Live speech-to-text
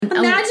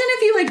Imagine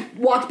if you, like,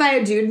 walked by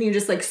a dude and you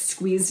just, like,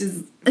 squeezed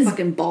his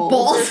fucking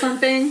balls or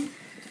something.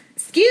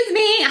 Excuse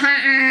me.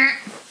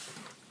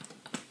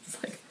 It's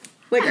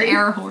like an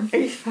air horn. Are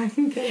you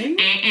fucking kidding?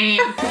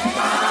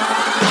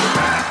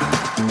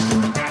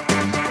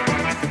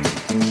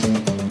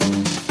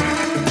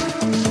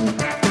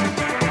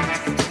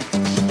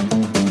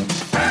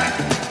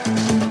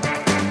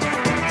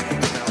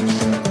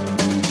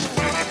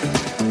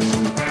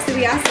 So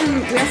we asked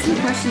some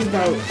questions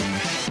about,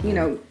 you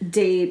know,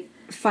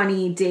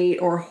 funny date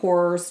or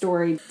horror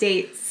story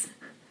dates.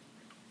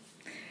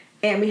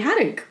 And we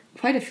had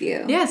quite a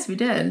few. Yes, we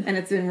did. And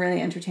it's been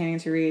really entertaining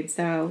to read.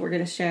 So we're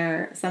going to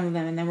share some of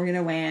them, and then we're going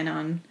to weigh in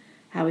on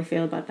how we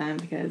feel about them,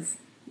 because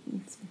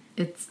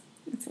it's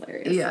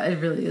hilarious. Yeah, it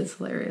really is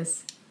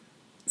hilarious.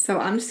 So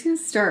I'm just going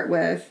to start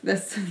with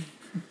this.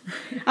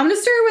 I'm going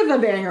to start with a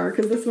banger,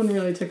 because this one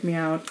really took me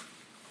out.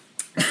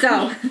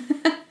 So,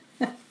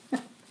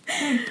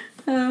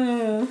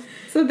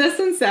 so this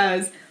one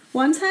says,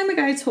 one time a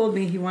guy told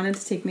me he wanted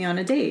to take me on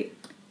a date,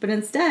 but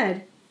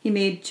instead he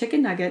made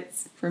chicken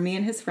nuggets for me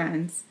and his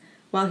friends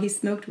while he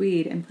smoked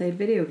weed and played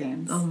video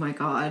games. Oh my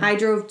God. I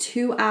drove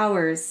 2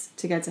 hours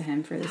to get to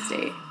him for this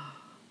date.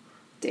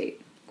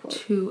 Date, quote.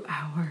 2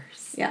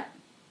 hours. Yeah.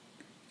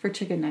 For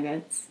chicken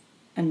nuggets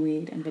and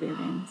weed and video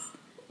games.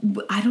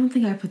 I don't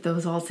think I put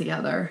those all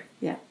together.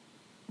 Yeah.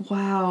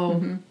 Wow.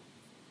 Mm-hmm.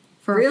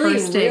 For a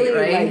first date, really,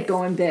 right? like,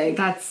 going big.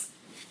 That's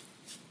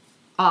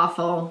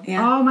awful.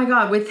 Yeah. Oh my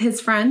God, with his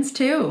friends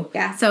too.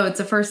 Yeah. So it's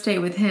a first date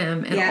with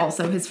him and Yeah.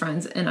 also his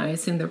friends, and I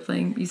assume they're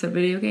playing, you said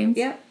video games?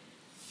 Yep.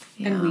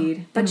 Yeah. And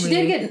weed. But And she weed.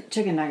 did get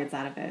chicken nuggets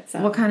out of it. So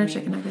What kind of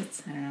chicken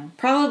nuggets? I don't know.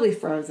 Probably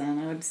frozen.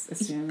 I would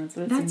assume that's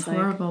what it seems like. That's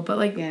horrible. But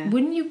like, Yeah.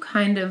 wouldn't you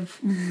kind of...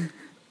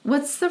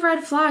 What's the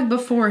red flag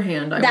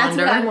beforehand, I That's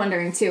wonder? what I'm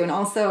wondering too. And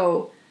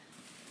also,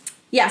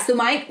 yeah, so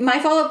my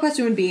follow-up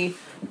question would be,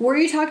 were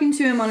you talking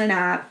to him on an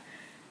app?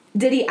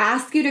 Did he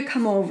ask you to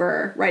come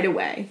over right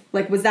away?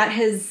 Like, was that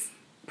his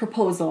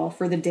proposal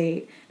for the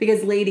date?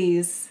 Because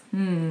ladies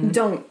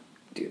don't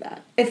do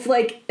that. If,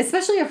 like,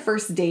 especially a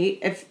first date,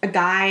 if a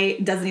guy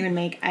doesn't even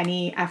make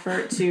any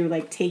effort to,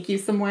 like, take you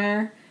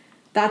somewhere,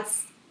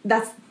 that's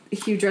a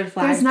huge red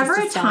flag. There's never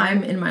a just to time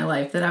start. in my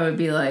life that I would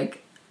be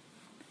like,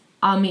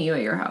 I'll meet you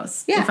at your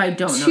house. Yeah. If I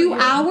don't know 2 you.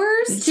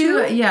 hours?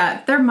 Two?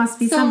 Yeah, there must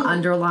be So- some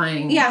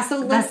underlying... Yeah,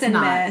 so That's listen,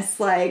 not- miss,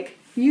 like,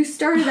 you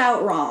started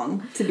out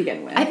wrong to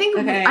begin with. I think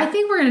we're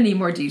gonna need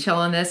more detail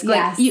on this,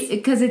 like, Yes.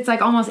 because it's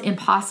like almost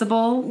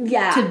impossible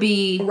to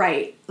be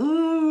right.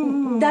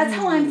 That's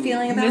how I'm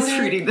feeling about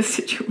misreading it. the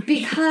situation.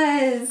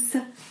 Because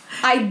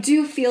I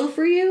do feel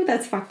for you.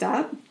 That's fucked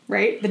up,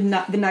 right? The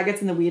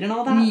nuggets and the weed and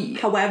all that. Yeah.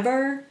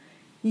 However,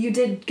 you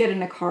did get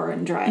in a car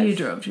and drive. You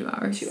drove 2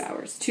 hours. 2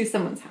 hours to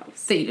someone's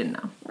house. That you didn't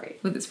know. Right.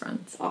 With his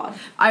friends. It's odd.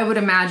 I would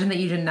imagine that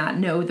you did not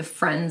know the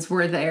friends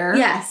were there.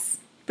 Yes.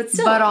 But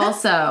still, But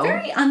that's also-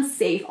 very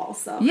unsafe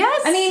also.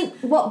 Yes. I mean,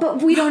 well,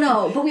 but we don't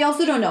know. But we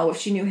also don't know if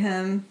she knew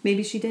him.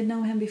 Maybe she did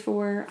know him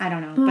before. I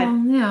don't know. Well,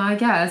 yeah, I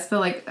guess. But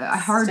like,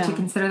 hard to Still.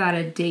 consider that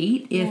a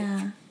date if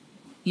Yeah.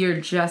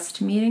 you're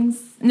just meeting...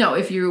 No,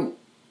 if you're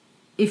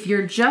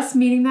just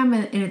meeting them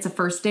and it's a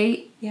first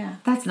date, Yeah.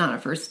 that's not a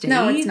first date.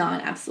 No, it's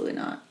not. Absolutely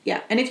not.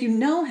 Yeah. And if you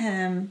know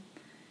him,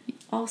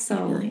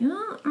 also, You'd be like,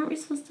 oh, aren't we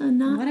supposed to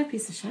not what a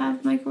piece of shit.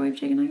 have microwave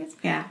chicken nuggets?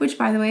 Yeah. Which,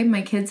 by the way,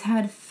 my kids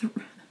had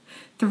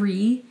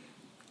 3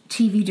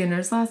 TV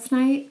dinners last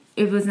night.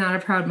 It was not a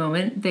proud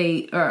moment.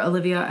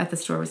 Olivia at the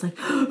store was like,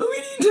 oh, we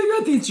need to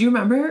get these. Do you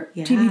remember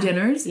TV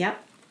dinners?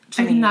 Yep.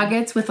 Chicken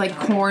nuggets with like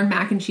corn,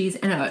 mac and cheese,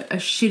 and a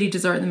shitty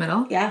dessert in the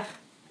middle. Yeah.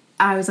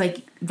 I was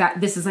like,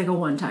 this is like a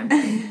one-time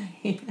thing.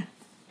 Yeah.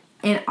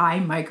 And I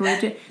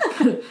microwaved it.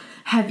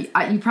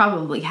 You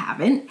probably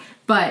haven't,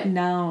 but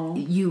No.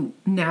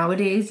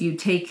 nowadays you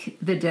take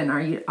the dinner,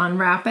 you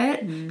unwrap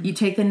it, you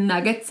take the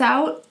nuggets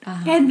out,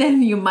 Uh-huh. and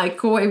then you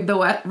microwave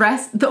the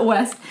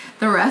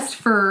rest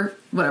for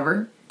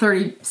whatever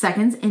 30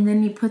 seconds, and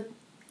then you put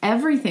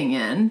everything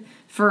in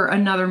for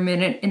another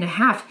minute and a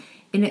half,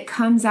 and it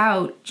comes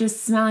out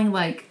just smelling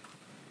like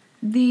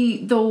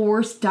the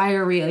worst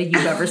diarrhea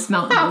you've ever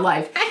smelled in your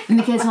life. And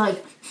the kids are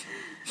like,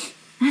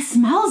 that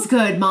smells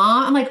good,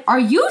 Mom. I'm like, are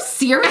you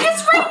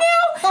serious right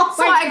now?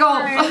 So I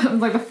go,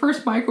 like, the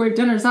first microwave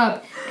dinner's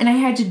up, and I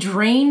had to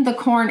drain the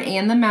corn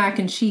and the mac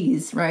and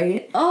cheese,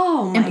 right?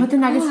 Oh my And put the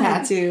nuggets God,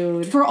 back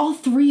dude. for all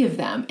 3 of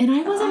them. And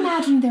I was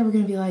imagining they were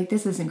going to be like,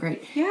 this isn't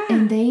great. Yeah.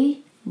 And they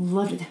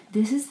loved it.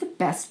 This is the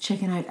best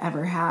chicken I've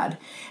ever had.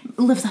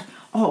 Liv's like,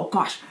 oh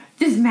gosh,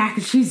 this mac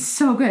and cheese is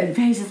so good.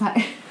 Paige is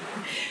like,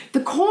 the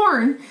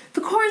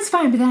corn's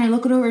fine. But then I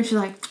look it over and she's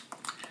like,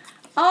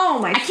 Oh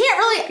my! I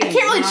can't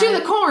really chew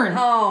the corn.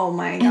 Oh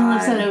my God! And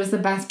Liv said it was the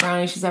best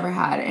brownie she's ever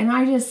had, and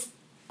I just,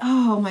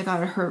 oh my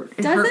God, it hurt.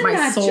 It hurt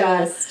my soul.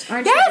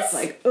 Aren't you just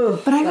like,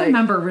 ugh? But I like,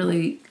 remember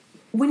really.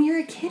 when you're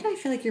a kid, I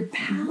feel like your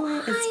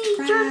palate is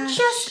trash. You're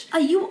just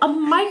a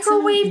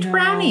microwaved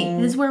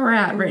brownie is where we're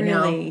at right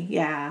now. Really?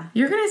 Yeah.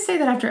 You're gonna say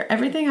that after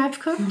everything I've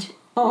cooked,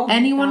 Oh my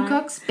anyone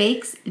God. cooks,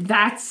 bakes,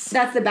 that's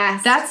That's the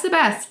best. the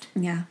best.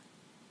 Yeah.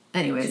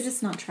 Anyways. should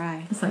just not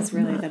try. It's That's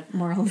like really not- the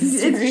moral of the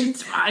story.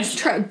 It's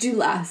Try, do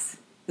less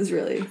is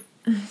really,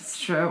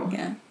 true.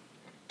 yeah.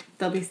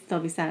 They'll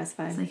be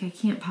satisfied. It's like, I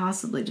can't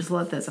possibly just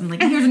let this. I'm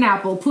like, here's an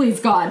apple, please,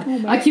 God.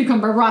 A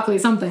cucumber, broccoli,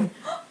 something.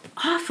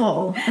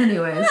 Awful.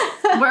 Anyways,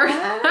 where is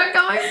that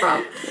going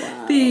from?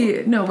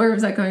 Wow. Where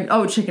was that going?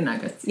 Oh, chicken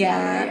nuggets.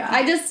 Yeah.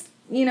 I just,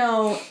 don't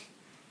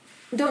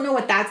know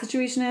what that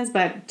situation is,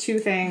 but 2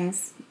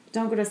 things.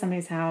 Don't go to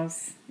somebody's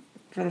house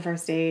for the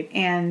first date,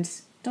 and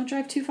don't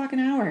drive 2 fucking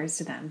hours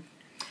to them.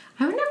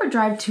 I would never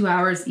drive 2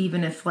 hours,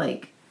 even if,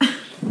 like...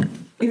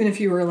 Even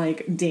if you were,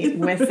 like, dating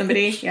with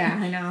somebody. Yeah,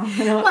 I know.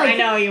 I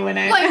know you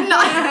wouldn't. Like,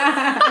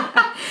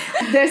 not...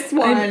 This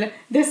one,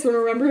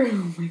 remember?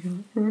 Oh my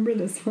God, remember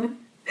this one?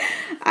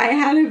 I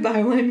had a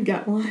buy one,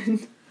 get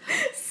one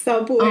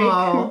Subway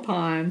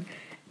coupon.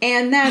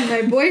 And then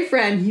my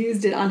boyfriend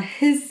used it on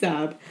his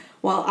sub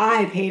while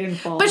I paid in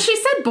full. But she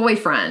said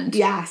boyfriend.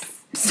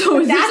 Yes. So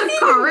is this a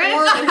current?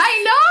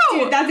 I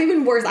know! Dude, that's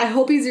even worse. I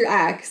hope he's your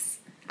ex.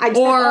 That's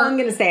all I'm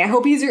going to say. I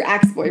hope he's your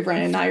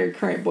ex-boyfriend and not your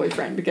current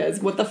boyfriend, because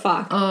what the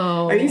fuck?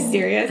 Oh. Are you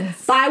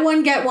serious? Buy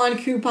one, get one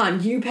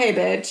coupon. You pay,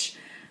 bitch.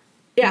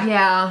 Yeah.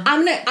 Yeah.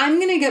 I'm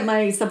gonna get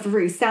my stuff for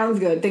free. Sounds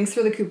good. Thanks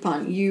for the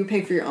coupon. You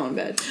pay for your own,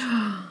 bitch.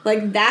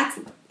 Like,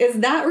 is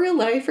that real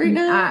life right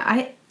now?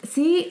 I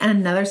see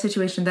another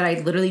situation that I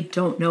literally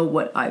don't know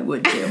what I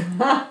would do.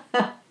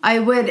 I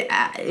would,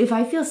 if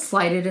I feel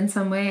slighted in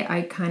some way,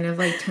 I kind of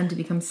like tend to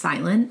become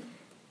silent.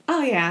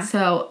 Oh yeah.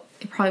 So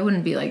it probably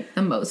wouldn't be like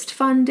the most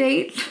fun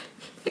date.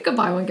 Like a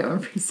buy one get one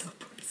free Subway.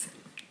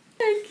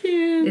 I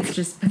can't. It's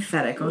just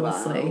pathetic,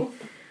 honestly. Wow.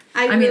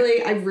 I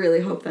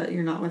really hope that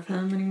you're not with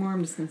him anymore.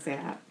 I'm just gonna say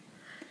that.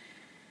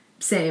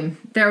 Same.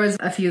 There was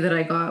a few that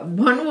I got.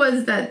 One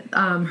was that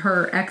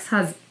her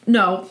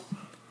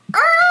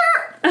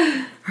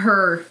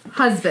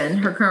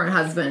current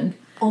husband.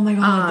 Oh my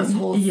God, this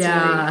whole story.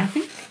 Yeah. I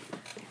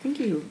think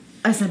you.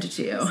 I sent it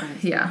to you.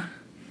 Yeah.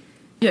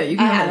 Yeah, you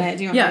can I have it.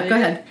 Do you want me to go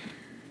read ahead.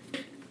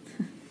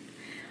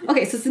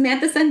 Okay, so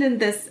Samantha sent in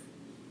this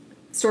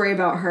story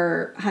about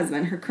her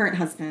husband, her current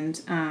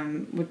husband,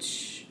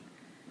 which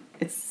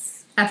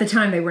it's... At the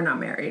time, they were not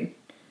married.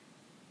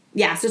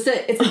 Yeah, so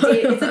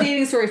it's a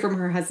dating story from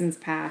her husband's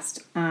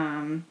past.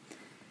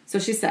 So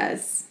she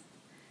says,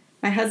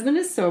 my husband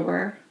is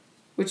sober,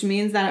 which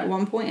means that at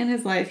one point in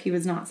his life, he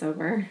was not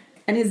sober.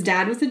 And his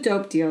dad was a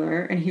dope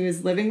dealer, and he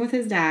was living with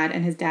his dad,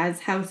 and his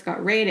dad's house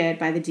got raided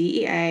by the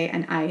DEA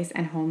and ICE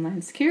and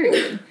Homeland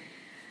Security.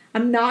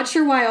 I'm not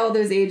sure why all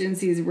those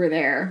agencies were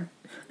there.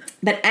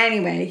 But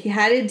anyway, he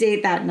had a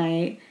date that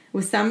night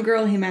with some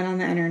girl he met on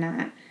the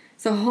internet.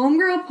 So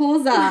homegirl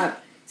pulls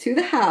up to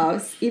the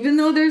house, even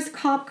though there's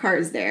cop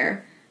cars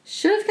there.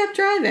 Should have kept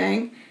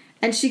driving.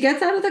 And she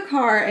gets out of the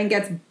car and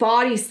gets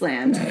body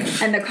slammed.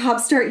 And the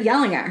cops start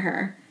yelling at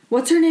her.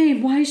 What's her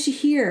name? Why is she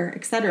here?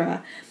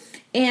 Etc.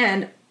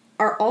 And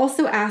are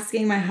also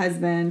asking my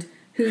husband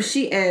who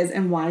she is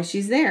and why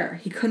she's there.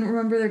 He couldn't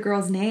remember the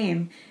girl's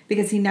name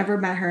because he never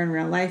met her in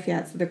real life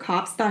yet. So the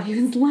cops thought he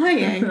was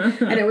lying,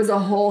 and it was a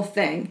whole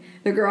thing.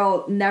 The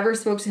girl never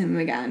spoke to him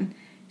again.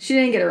 She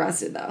didn't get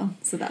arrested, though,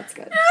 so that's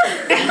good.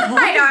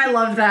 I know, I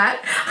love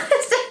that.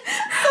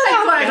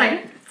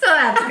 So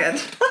that's good.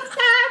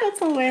 That's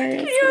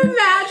hilarious. Can you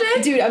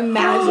imagine? Dude,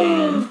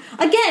 imagine.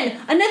 Again,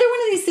 another one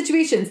of these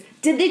situations.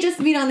 Did they just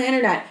meet on the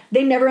internet?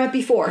 They never met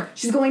before.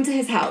 She's going to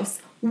his house.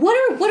 What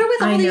are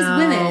with all these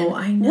women?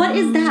 I know. What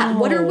is that?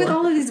 What are with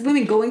all of these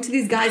women going to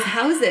these guys'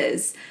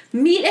 houses?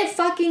 Meet a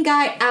fucking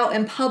guy out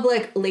in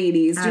public,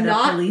 ladies. Do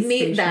not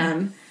meet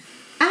them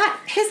at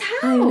his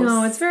house. I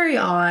know, it's very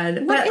odd.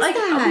 What but is like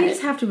that? we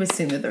just have to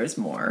assume that there's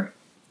more.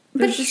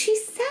 But she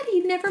said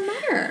he'd never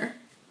met her.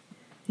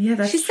 Yeah,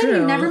 that's true. She said he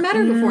never met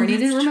her before and he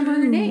didn't remember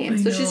her name.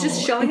 So she's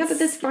just showing up at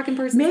this fucking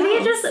person's house. Maybe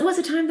it just was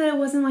a time that it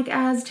wasn't like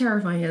as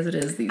terrifying as it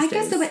is these days. I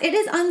guess so, but it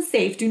is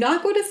unsafe. Do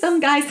not go to some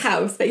guy's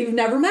house that you've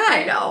never met.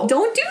 I know.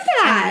 Don't do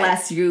that.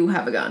 Unless you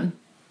have a gun.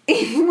 or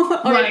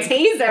a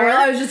taser. Or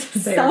I was just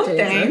gonna say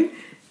something.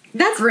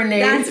 That's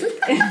grenades.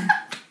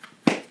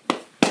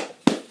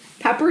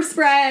 Pepper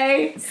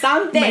spray.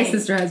 Something. My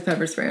sister has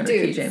pepper spray on her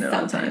keychain at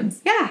all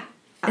times. Yeah.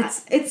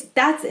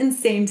 That's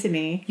insane to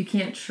me. You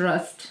can't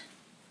trust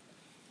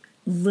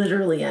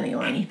literally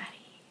anyone. Anybody.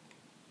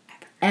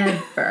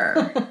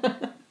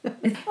 Ever.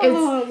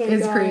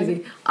 It's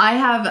crazy. I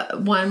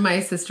have one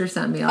my sister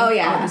sent me. I'll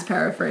just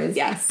paraphrase.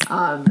 Yes.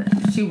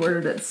 She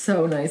worded it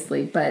so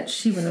nicely, but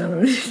she went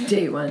on a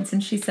date once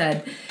and she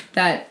said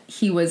that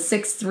he was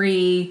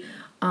 6'3",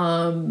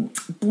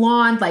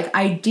 blonde, like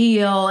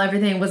ideal,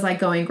 everything was like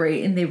going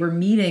great, and they were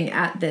meeting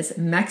at this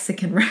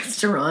Mexican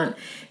restaurant,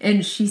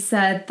 and she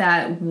said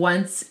that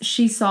once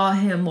she saw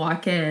him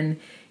walk in,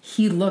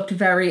 he looked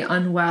very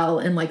unwell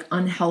and like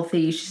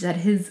unhealthy. She said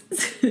his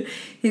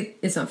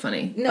it's not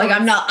funny. No, like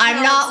I'm not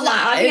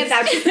laughing at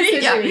that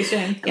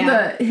situation. Yeah.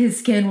 But his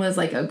skin was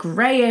like a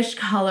grayish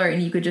color,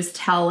 and you could just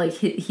tell like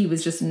he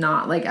was just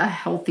not like a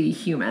healthy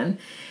human.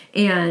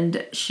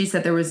 And she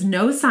said there was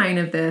no sign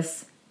of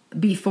this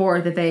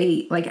before that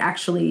they like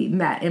actually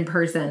met in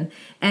person.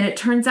 And it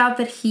turns out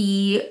that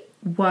he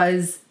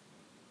was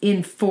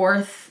in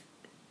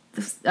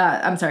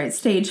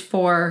stage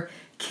 4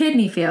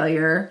 kidney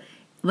failure,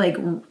 like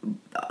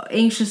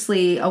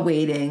anxiously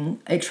awaiting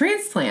a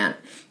transplant,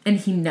 and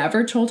he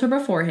never told her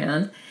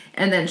beforehand.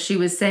 And then she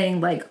was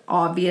saying, like,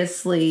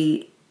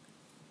 obviously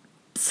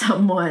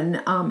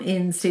someone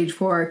in stage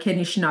 4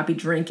 kidney should not be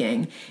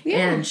drinking.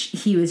 And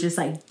he was just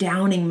like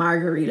downing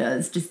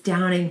margaritas, just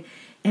downing.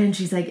 And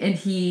she's like, and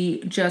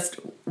he just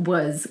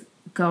was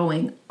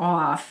going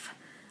off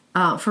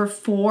for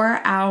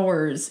 4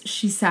 hours.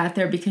 She sat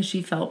there because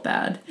she felt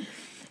bad.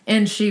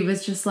 And she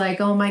was just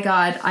like, oh my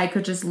God, I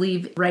could just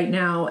leave right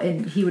now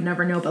and he would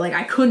never know. But like,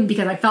 I couldn't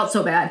because I felt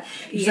so bad.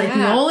 She's like,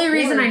 the only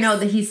reason I know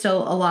that he's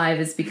still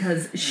alive is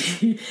because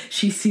she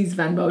sees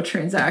Venmo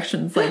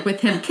transactions like with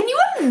him. Can you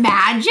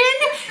imagine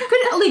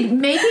like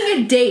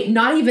making a date,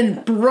 not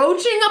even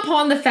broaching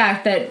upon the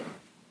fact that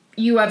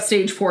you have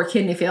stage 4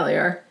 kidney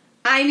failure?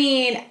 I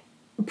mean,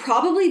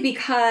 probably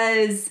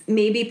because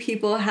maybe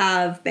people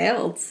have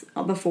bailed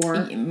before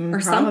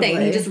or something.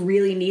 He just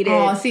really needed.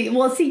 Oh, see,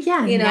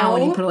 yeah. You know, now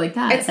when you put it like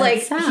that, it's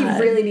like sad.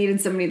 He really needed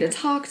somebody to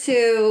talk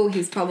to.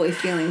 He's probably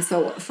feeling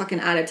so fucking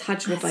out of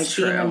touch with like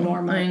being a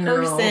normal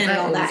person and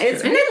all that.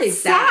 It's really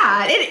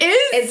sad. It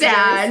is it's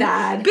sad. Really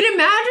sad. But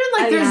imagine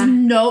like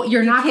there's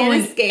you're not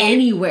going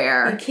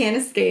anywhere. You can't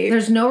escape.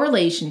 There's no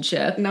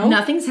relationship. No,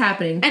 nothing's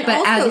happening. And but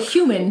also, as a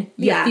human,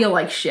 you feel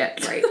like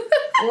shit. Right.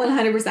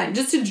 100%.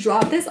 Just to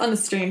drop this on a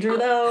stranger,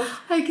 though.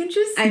 I can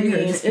just see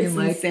her just it's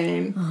like,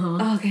 insane.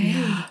 Okay.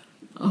 Yeah.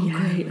 Oh,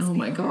 great. Oh,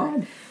 my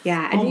God.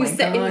 Yeah. And you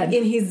said, and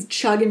he's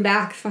chugging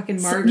back fucking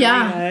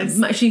margaritas.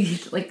 Yeah.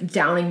 She's like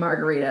downing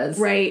margaritas.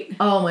 Right.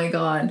 Oh, my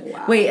God.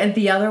 Wow. Wait, and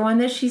the other one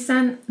that she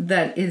sent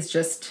that is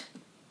just,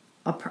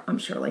 I'm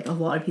sure like a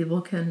lot of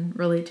people can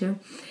relate to,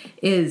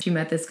 is she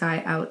met this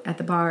guy out at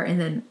the bar and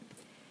then,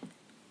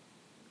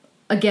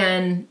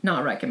 again,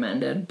 not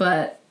recommended,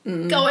 but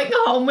going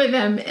home with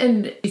him.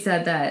 And she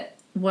said that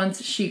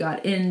once she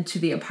got into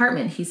the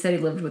apartment, he said he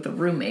lived with a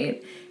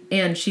roommate,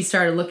 and she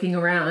started looking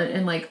around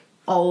and like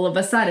all of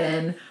a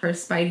sudden her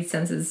spidey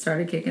senses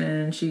started kicking in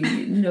and she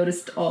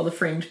noticed all the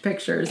framed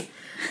pictures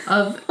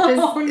of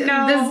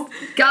this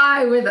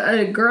guy with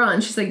a girl,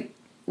 and she's like,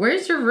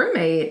 where's your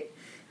roommate?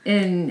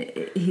 And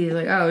he's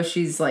like, oh,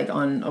 she's like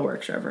on a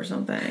work trip or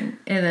something.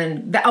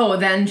 And then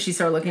then she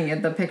started looking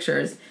at the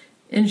pictures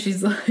and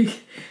she's like,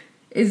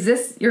 is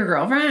this your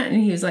girlfriend?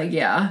 And he was like,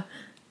 yeah.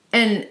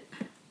 And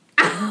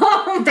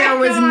there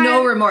was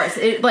no remorse.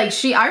 I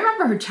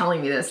remember her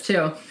telling me this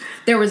too.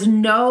 There was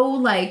no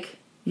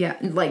he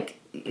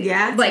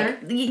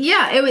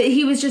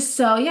was just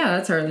so,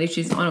 that's her. Like,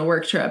 she's on a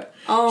work trip.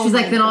 Oh, she's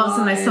like, then all of a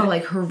sudden I saw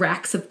like her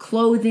racks of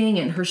clothing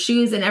and her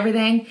shoes and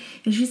everything.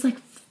 And she's like,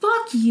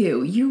 fuck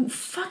you, you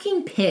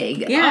fucking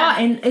pig. Yeah.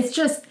 And it's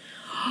just,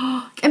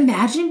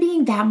 imagine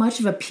being that much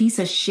of a piece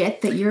of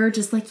shit that you're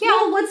just like,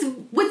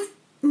 what's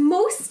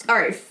most, all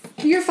right,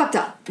 you're fucked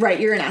up, right?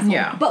 You're an asshole.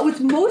 Yeah. But what's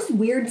most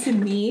weird to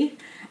me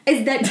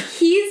is that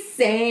he's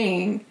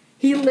saying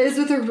he lives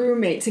with a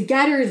roommate to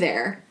get her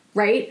there,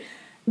 right?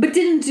 But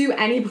didn't do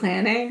any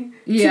planning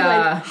to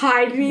like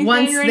hide anything or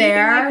anything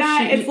like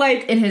that. It's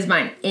like, in his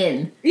mind,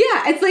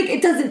 it's like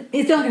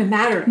it's not gonna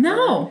matter.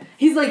 No.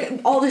 He's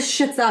like, all this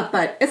shit's up,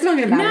 but it's not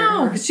gonna matter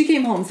No. because she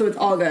came home, so it's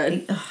all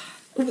good.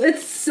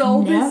 It's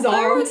so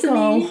bizarre to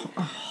me.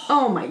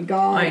 Oh my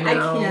God. I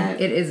know. I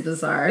can't. It is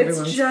bizarre.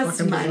 It's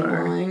just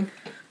mind-blowing.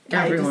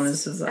 Everyone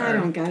is bizarre. I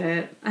don't get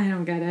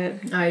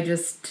it. I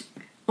just...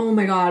 Oh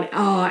my God.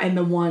 Oh, and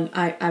the one,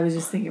 I was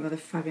just thinking about the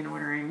fucking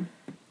ordering.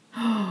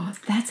 Oh,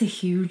 that's a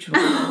huge one.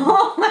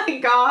 Oh my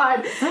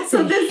God. That's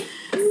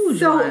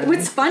huge one.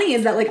 What's funny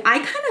is that like I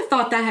kind of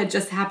thought that had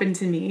just happened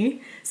to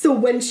me. So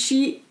when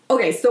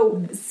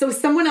so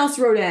someone else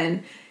wrote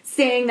in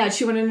saying that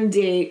she went on a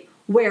date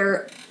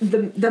where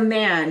the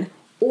man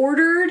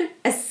ordered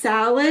a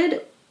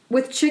salad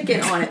with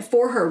chicken on it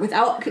for her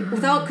without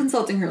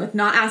consulting her, like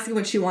not asking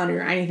what she wanted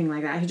or anything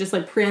like that. He just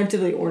like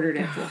preemptively ordered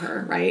it for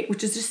her, right?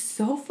 Which is just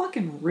so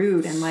fucking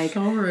rude and like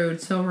so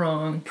rude, so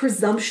wrong,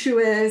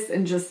 presumptuous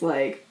and just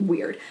like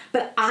weird.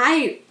 But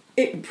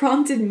it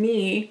prompted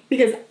me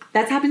because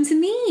that's happened to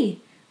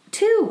me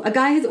too. A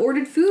guy has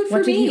ordered food for me.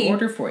 What did he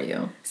order for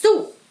you?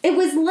 So it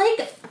was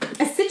like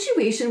a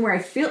situation where I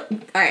feel...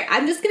 All right,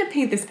 I'm just going to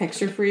paint this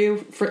picture for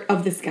you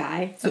of this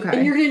guy. So, okay.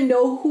 And you're going to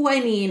know who I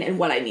mean and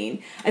what I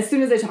mean as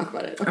soon as I talk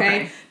about it,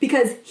 okay?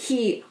 Because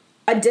he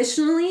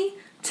additionally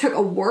took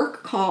a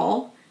work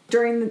call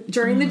during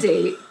the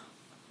date.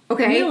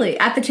 Okay? Really?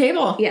 At the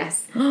table?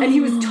 Yes. And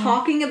he was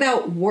talking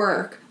about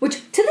work, which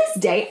to this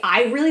day,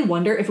 I really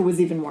wonder if it was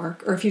even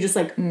work or if he just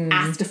like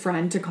asked a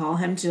friend to call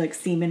him to like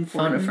seem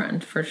important. Phone a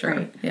friend, for sure.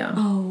 Right. Yeah.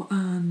 Oh,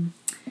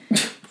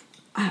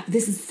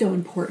 this is so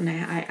important.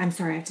 I'm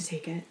sorry, I have to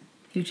take it.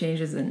 He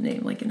changes the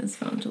name like in his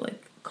phone to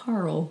like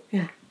Carl.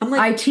 Yeah. I'm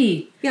like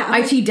IT. Yeah.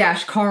 I'm IT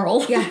dash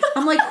Carl. Yeah.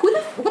 I'm like, what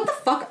the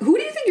fuck? Who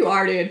do you think you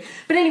are, dude?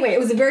 But anyway, it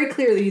was very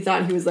clear that he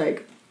thought he was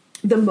like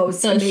the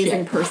most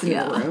amazing person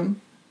in the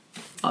room.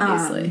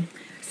 Obviously.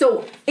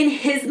 So in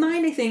his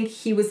mind, I think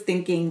he was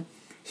thinking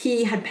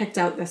he had picked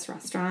out this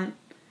restaurant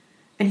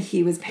and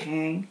he was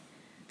paying.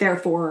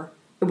 Therefore,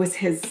 it was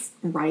his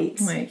right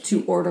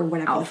to order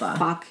whatever the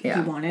fuck he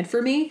wanted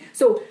for me.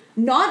 So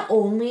not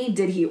only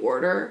did he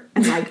order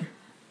and like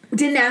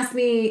didn't ask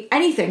me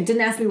anything,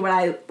 didn't ask me what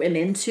I am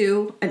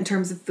into in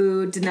terms of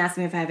food, didn't ask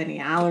me if I have any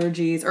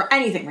allergies or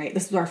anything, right?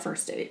 This was our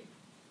first date.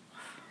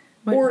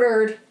 What?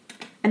 Ordered,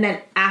 and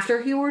then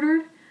after he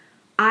ordered,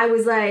 I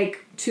was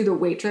like to the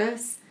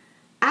waitress,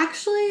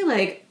 actually,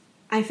 like,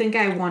 I think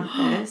I want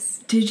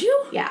this. Did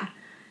you? Yeah.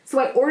 So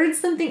I ordered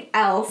something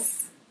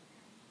else,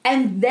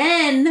 and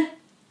then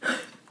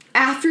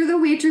after the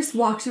waitress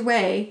walked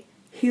away,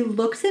 he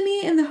looked at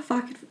me in the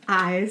fucking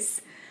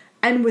eyes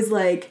and was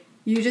like,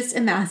 you just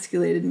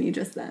emasculated me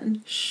just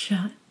then.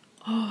 Shut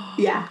up.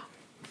 Yeah.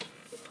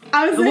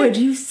 I was like, what'd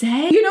you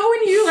say? You know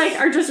when you, like,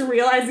 are just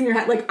realizing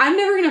you're, like, I'm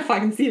never gonna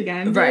fucking see you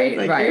again. Dude. Right,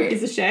 like, right. You're a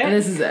piece of shit. And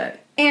this is it.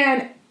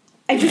 And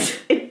I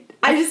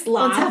just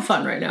laugh. Let's have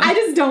fun right now.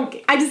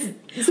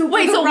 So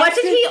wait, so what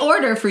did he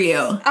order for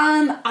you?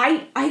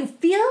 I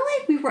feel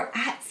like we were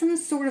at some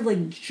sort of,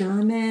 like,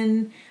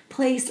 German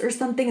place or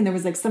something, and there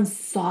was, like, some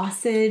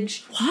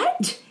sausage.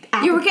 What?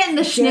 You were getting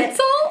the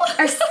schnitzel?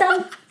 Or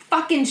some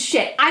fucking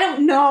shit. I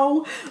don't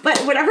know. But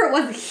whatever it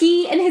was,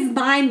 he in his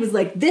mind was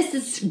like, this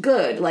is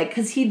good. Like,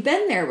 because he'd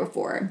been there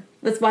before.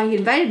 That's why he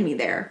invited me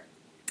there.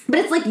 But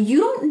it's like, you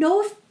don't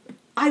know if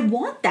I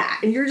want that.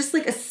 And you're just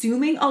like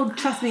assuming, oh,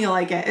 trust me, I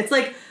like it. It's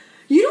like,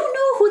 you don't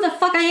know who the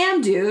fuck I am,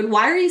 dude.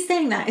 Why are you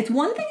saying that? It's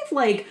one thing if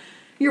like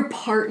your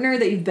partner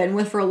that you've been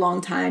with for a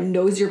long time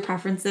knows your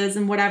preferences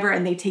and whatever,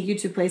 and they take you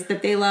to a place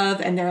that they love,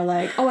 and they're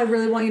like, oh, I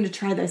really want you to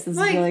try this. This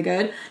is really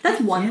good.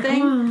 That's one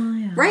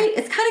thing. Right?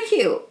 It's kind of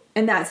cute.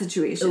 In that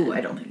situation. Oh,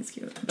 I don't think it's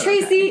cute.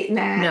 Tracy, okay.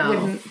 Nah.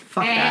 No,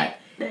 fuck that.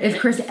 If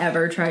Chris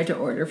ever tried to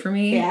order for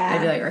me,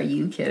 I'd be like, are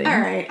you kidding? All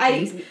right,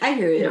 I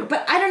hear you. No.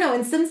 But I don't know,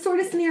 in some sort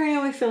of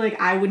scenario, I feel like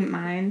I wouldn't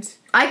mind.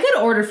 I could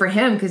order for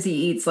him because he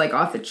eats, like,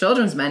 off the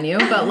children's menu,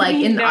 but, like,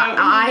 in he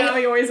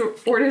always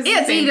orders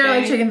it's either,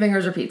 like, chicken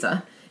fingers or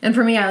pizza. And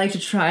for me, I like to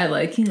try,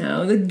 like, you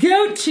know, the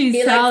goat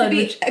cheese salad. You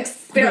like to be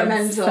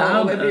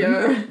experimental with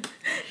your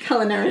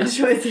culinary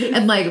choices.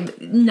 And, like,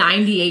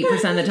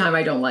 98% of the time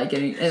I don't like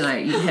it, and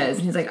I eat his.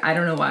 And he's like, I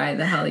don't know why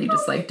the hell you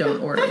just, like,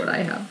 don't order what I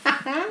have.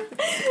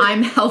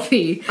 I'm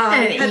healthy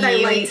and I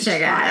like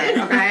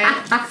chicken. Okay?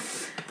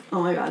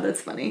 Oh my god,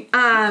 that's funny.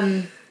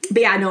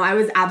 But yeah, no, I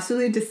was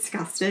absolutely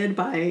disgusted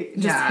by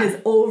just his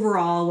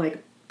overall,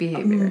 like,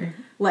 behavior.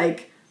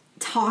 Like,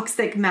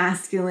 toxic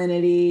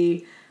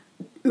masculinity,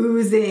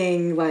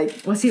 oozing,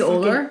 like, was he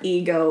older?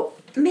 Ego.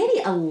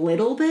 Maybe a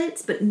little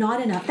bit, but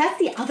not enough. That's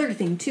the other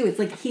thing, too. It's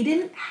like he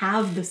didn't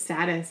have the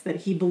status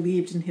that he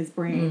believed in his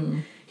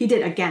brain. He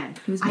did, again.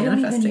 He was I don't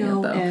even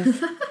know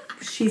if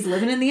she's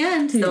living in the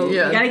end, so you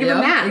gotta give him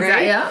that,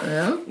 right?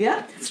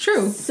 Yeah. It's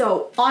true.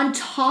 So, on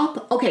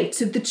top, okay,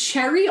 so the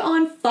cherry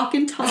on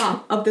fucking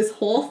top of this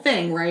whole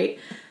thing, right?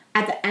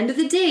 At the end of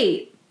the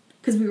date,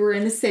 because we were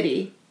in the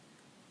city,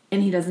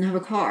 and he doesn't have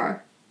a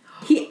car,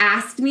 he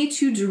asked me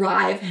to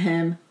drive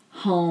him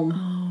home.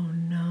 Oh,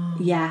 no.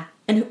 Yeah.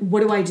 And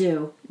what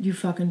do? You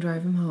fucking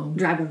drive him home.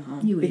 Drive him home.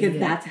 Because idiot.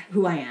 that's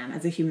who I am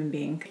as a human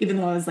being. Even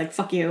though I was like,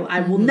 fuck you, I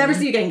will never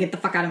see you again, get the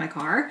fuck out of my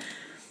car.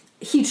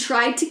 He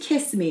tried to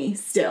kiss me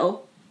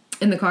still.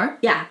 In the car?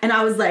 Yeah. And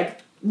I was like,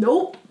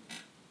 nope.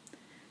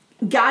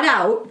 Got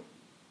out,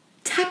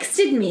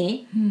 texted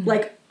me,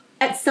 like,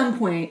 at some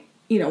point,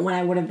 you know, when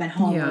I would have been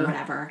home or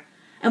whatever,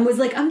 and was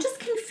like, I'm just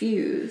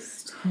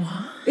confused.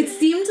 What? It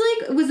seemed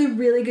like it was a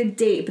really good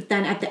date, but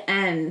then at the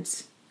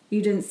end,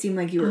 you didn't seem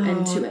like you were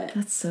into it.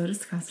 That's so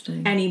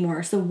disgusting.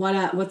 Anymore. So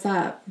what's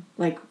up?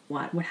 Like,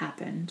 what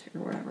happened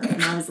or whatever?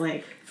 And I was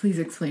like, please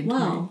explain to me.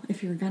 Well,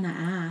 if you're gonna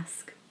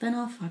ask, then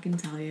I'll fucking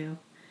tell you.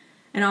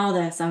 And all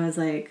this, I was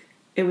like,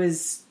 it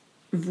was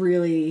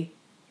really,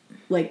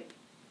 like,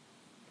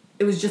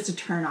 it was just a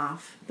turn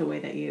off the way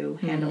that you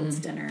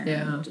handled dinner.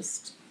 Yeah. And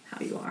just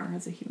how you are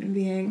as a human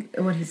being.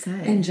 What'd he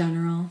say? In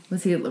general.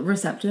 Was he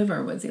receptive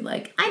or was he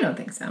like, I don't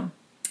think so?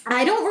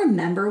 I don't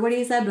remember what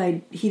he said, but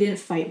he didn't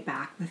fight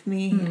back with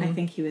me. I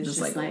think he was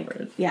just like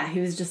yeah, he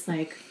was just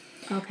like,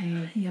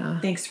 okay,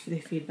 thanks for the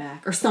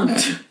feedback or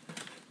something.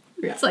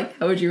 It's like,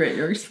 how would you rate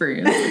your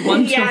experience?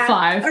 1 to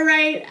 5.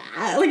 Right.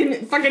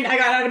 Like fucking, I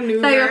got out of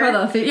Uber.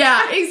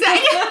 Yeah,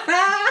 exactly.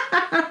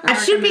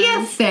 That should be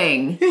a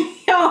thing.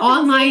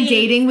 Online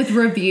dating with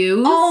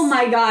reviews. Oh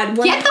my god.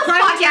 Get the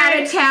fuck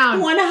out of town.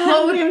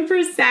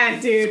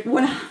 100%, dude.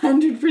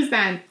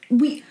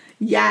 100%.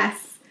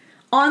 Yes.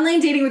 Online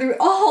dating with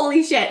oh,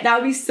 holy shit,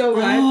 that would be so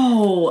good.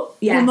 Oh,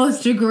 the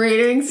most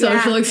degrading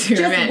social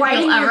experiment just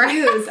writing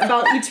reviews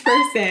about each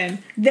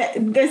person.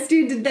 This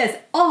dude did this.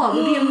 Oh, it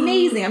would be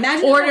amazing.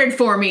 Imagine ordered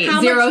for me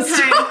 0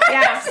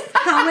 stars.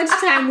 How much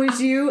time would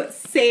you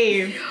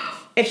save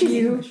if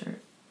you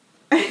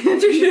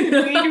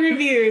read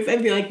reviews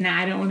and be like, nah,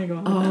 I don't want to go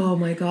on that. Oh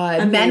my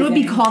god, men would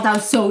be called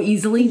out so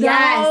easily.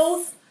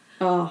 Yes.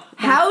 Oh,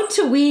 how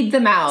to weed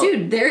them out,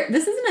 dude?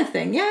 This isn't a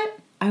thing yet.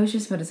 I was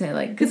just about to say,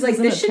 like, because like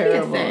this should be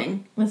a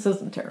thing. This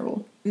isn't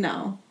terrible.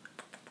 No,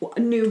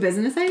 new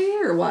business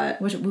idea or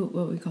what? What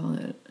we call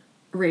it?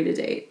 Rate a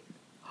date.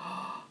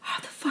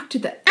 fuck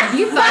did that? Have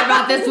you thought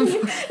about this before?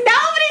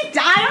 Nobody,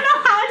 I don't know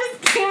how I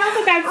just came up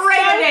with that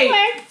Rate a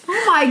date.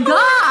 Oh my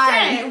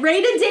god.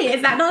 Rate a date.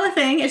 Is that not a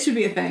thing? It should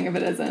be a thing if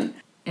it isn't.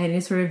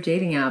 Any sort of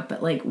dating app,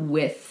 but like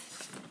with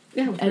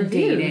with a reviews.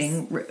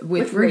 dating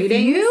with ratings,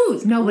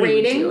 reviews. Nobody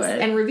would ratings do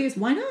it. and reviews.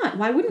 Why not?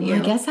 Why wouldn't you? I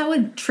guess that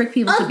would trick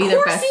people to be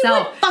their best you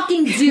self. would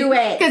fucking do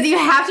it. Because you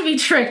have to be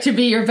tricked to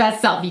be your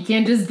best self. You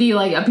can't just be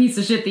like a piece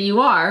of shit that you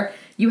are.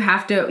 You would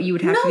have to be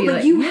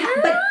like,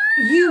 but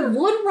you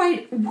would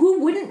write.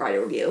 Who wouldn't write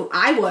a review?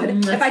 I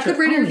would. If I could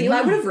write a review,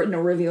 I would have written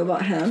a review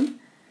about him.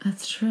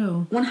 That's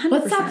true. 100%.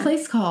 What's that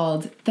place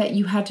called that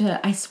you had to?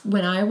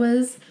 When I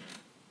was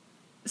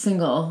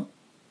single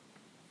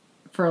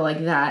for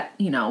like that,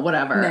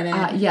 whatever.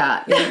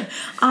 Yeah.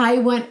 I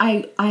went.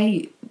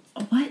 I.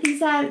 What is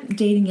that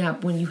dating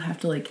app when you have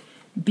to like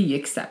be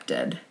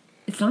accepted?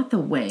 It's not The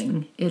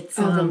Wing. It's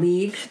The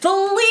League. The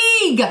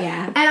League.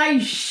 Yeah. And I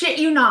shit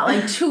you not,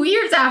 like 2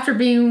 years after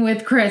being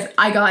with Chris,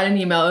 I got an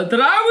email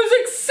that I was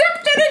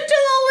accepted into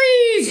the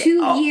League.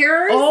 2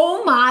 years?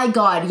 Oh my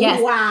god,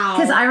 yes. Wow.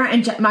 Because I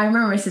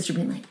remember my sister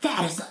being like,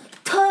 "That is like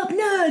top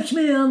notch,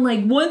 man.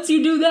 Like once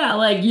you do that,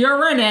 like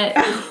you're in it."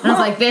 And I was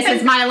like, "This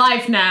is my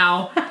life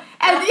now."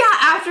 And yeah,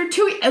 after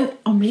 2 weeks,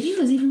 maybe it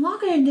was even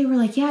longer, and they were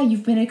like, "Yeah,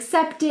 you've been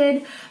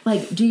accepted.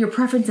 Like, do your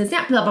preferences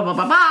now." Blah blah blah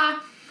blah blah.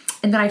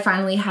 And then I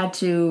finally had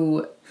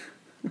to.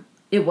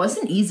 It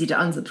wasn't easy to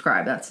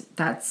unsubscribe.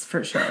 That's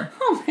for sure.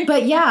 Oh my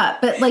but yeah,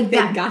 but like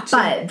that. gotcha.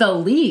 But the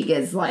League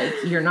is like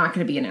you're not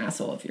going to be an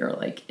asshole if you're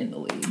like in the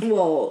League.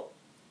 Well,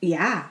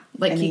 yeah.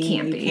 Like you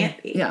can't be. You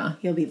can't be. Yeah,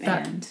 You'll be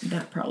banned.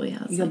 That probably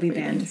has. You'll like, be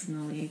ratings. banned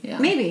in the League. Yeah.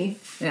 Maybe.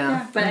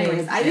 Yeah. But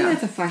anyways, I think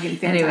that's a fucking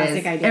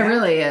fantastic idea. It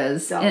really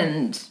is. So.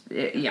 And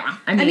yeah,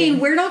 I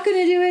mean, we're not going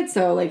to do it.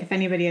 So like, if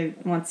anybody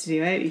wants to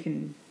do it, you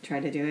can try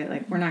to do it.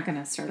 Like, we're not going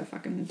to start a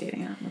fucking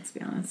dating app. Let's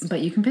be honest.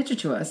 But you can pitch it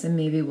to us, and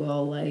maybe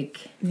we'll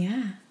like.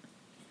 Yeah.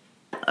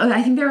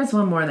 I think there was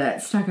one more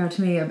that stuck out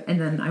to me, and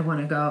then I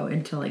want to go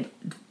into like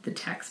the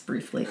text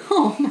briefly.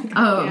 Oh my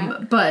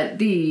god. But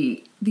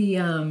the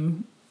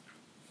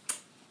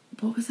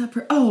what was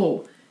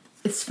that?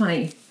 It's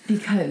funny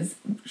because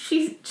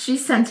she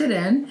sent it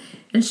in,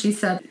 and she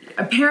said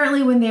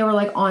apparently when they were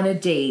like on a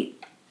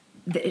date,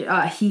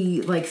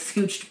 he like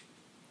scooched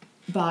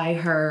by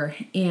her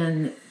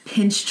and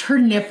pinched her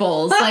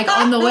nipples like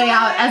on the way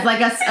out as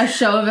like a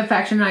show of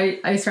affection.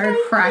 I started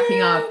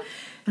cracking up.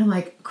 And I'm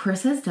like,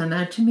 Chris has done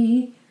that to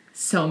me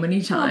so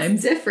many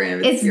times. It's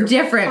different. It's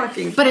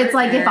different. But it's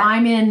like if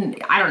I'm in,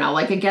 I don't know,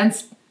 like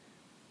against.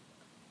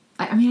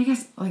 I mean, I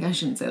guess like I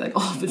shouldn't say like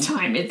all the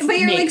time. It's but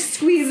you're like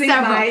squeezing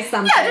by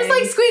something. Yeah, just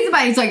like squeezing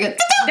by. It's like yeah.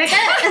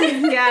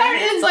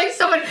 It's like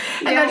so much.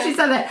 And then she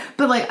said that,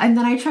 but like, and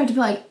then I tried to be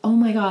like, oh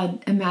my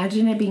god,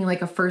 imagine it being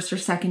like a first or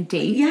second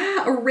date.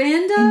 Yeah, a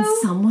rando. And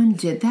someone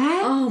did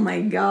that. Oh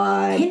my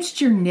god, pinched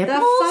your nipples.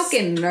 The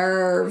fucking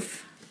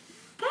nerve.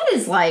 That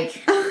is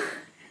like.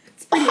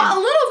 A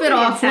little bit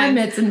off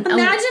limits. And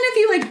imagine if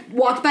you like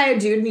walked by a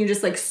dude and you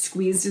just like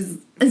squeezed his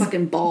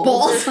fucking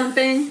balls or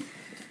something.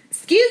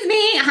 Excuse me.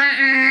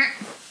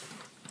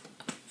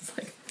 It's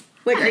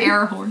like an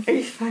air horn. Are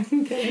you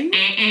fucking kidding?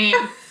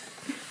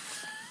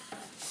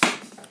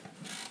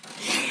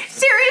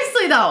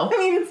 Seriously though, I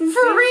mean, it's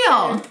for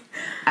real.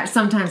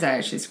 Sometimes I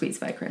actually squeeze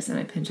by Chris and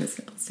I pinch his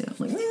nipples too. I'm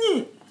like,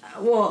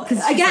 well,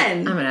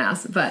 again, I'm an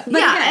ass, but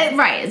yeah,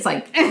 right. It's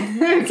like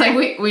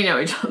we know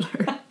each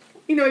other.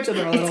 You know each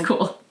other a little. It's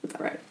cool. It's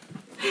all right.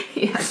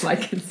 He has my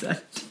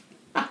consent.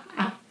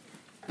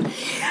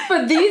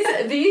 But these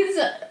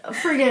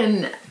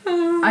friggin'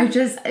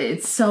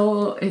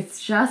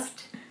 it's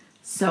just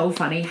so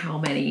funny how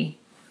many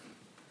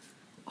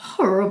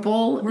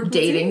horrible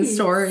dating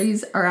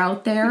stories are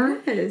out there.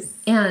 Yes.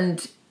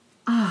 And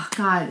oh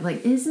god,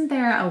 like isn't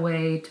there a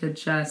way to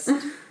just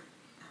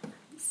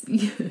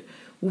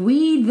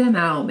weed them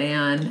out,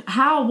 man?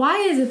 Why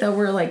is it that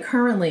we're like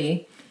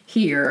currently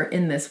here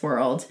in this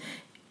world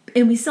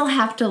and we still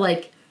have to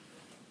like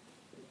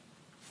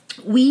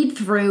weed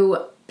through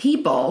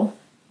people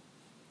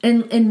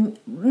and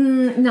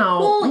no.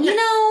 Well,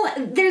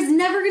 there's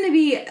never going to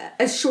be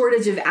a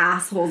shortage of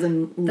assholes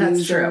and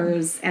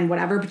losers and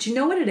whatever, but you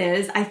know what it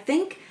is? I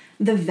think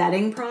the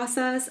vetting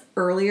process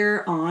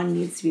earlier on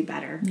needs to be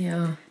better.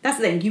 Yeah. That's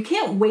the thing. You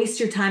can't waste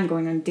your time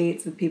going on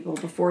dates with people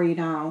before you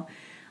know.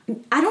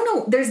 I don't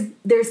know.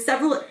 There's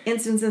several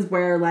instances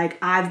where like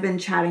I've been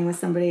chatting with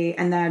somebody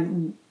and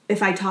then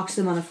if I talked to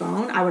them on the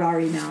phone, I would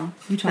already know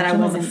that I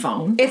wasn't on the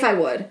phone. If I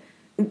would,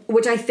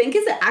 which I think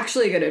is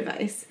actually good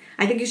advice.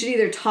 I think you should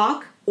either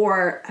talk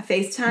or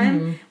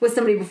FaceTime with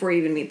somebody before you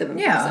even meet them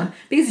in person.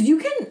 Because you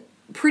can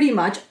pretty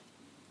much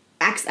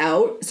X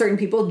out certain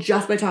people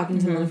just by talking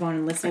to them on the phone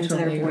and listening to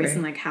their voice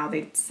and like how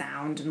they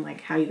sound and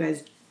like how you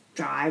guys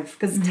drive.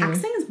 Because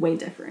texting is way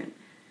different.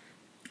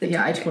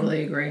 Yeah, I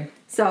totally agree.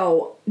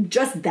 So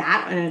just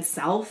that in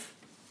itself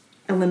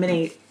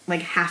eliminate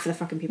like half the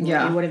fucking people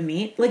that you would have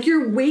met. Like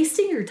you're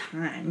wasting your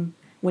time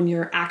when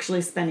you're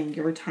actually spending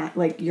your time,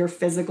 like your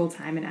physical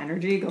time and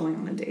energy going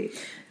on a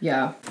date.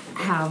 Yeah.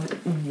 Have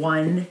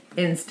one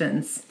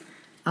instance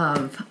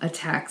of a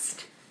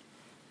text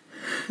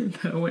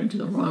I went to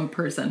the wrong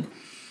person.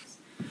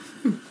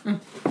 I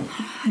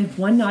have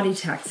one naughty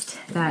text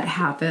that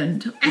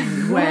happened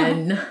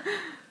when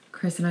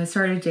Chris and I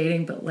started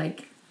dating, but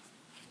like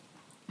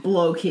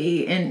low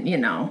key and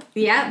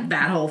Yep.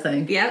 that whole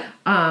thing. Yep.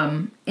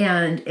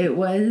 And it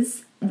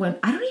was when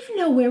I don't even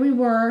know where we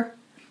were,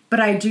 but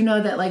I do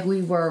know that like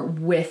we were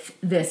with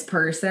this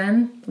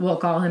person. We'll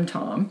call him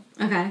Tom.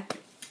 Okay.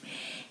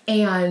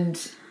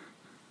 And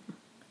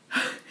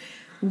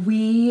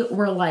we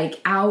were like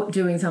out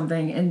doing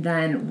something, and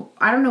then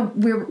I don't know.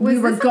 We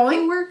were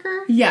going.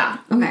 Worker. Yeah.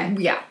 Okay.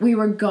 We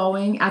were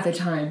going at the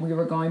time. We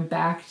were going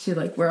back to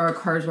like where our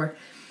cars were,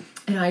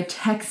 and I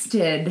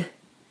texted,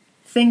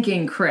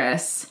 thinking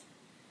Chris.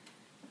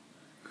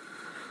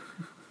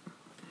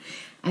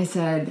 I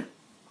said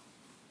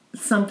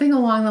something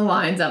along the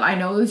lines of, I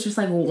know it was just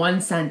like one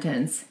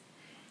sentence,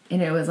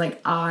 and it was like,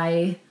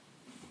 I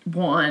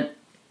want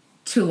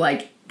to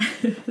like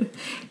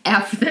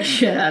F the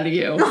shit out of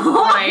you.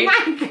 Right?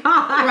 Oh my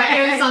god. Right?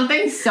 It was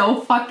something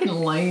so fucking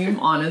lame,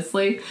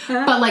 honestly.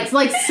 But like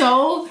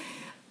so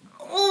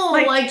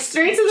like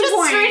straight to the just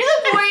point. straight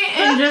to the point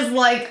and just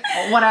like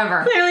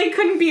whatever. Clearly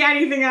couldn't be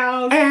anything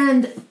else.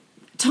 And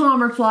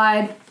Tom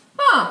replied,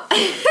 huh.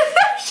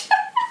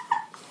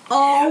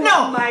 Oh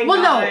No, my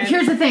well, god. no,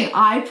 here's the thing.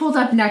 I pulled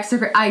up next to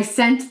her. I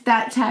sent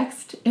that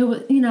text. It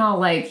was,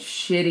 like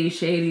shitty,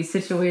 shady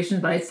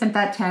situations, but I sent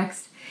that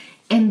text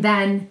and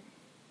then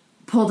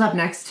pulled up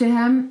next to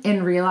him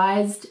and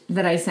realized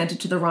that I sent it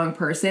to the wrong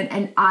person.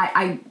 And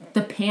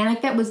the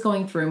panic that was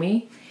going through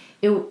me,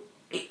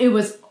 it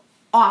was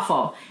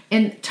awful.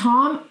 And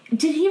Tom,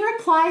 did he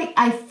reply?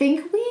 I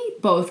think we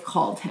both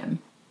called him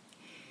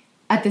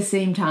at the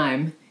same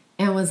time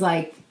and was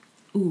like,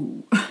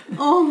 ooh.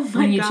 Oh my god.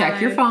 When you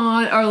check your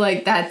phone, or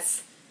like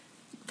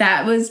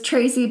that was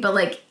Tracy, but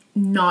like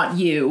not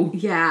you.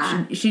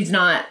 Yeah. She's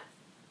not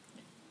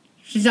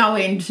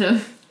waiting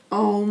to.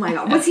 Oh my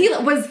god. Was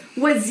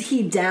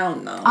he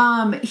down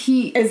though?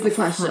 He is the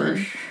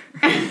question.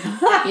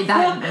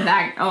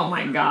 that oh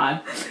my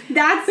god.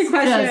 That's the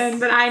question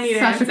that I need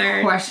such answered.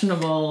 A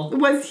questionable.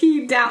 Was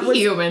he down?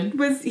 Human.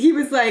 He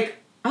was like,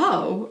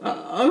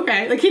 oh,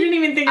 okay. Like he didn't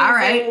even think it was all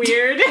right. so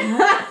weird.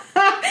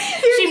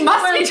 She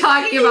must be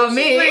talking about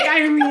me. Like,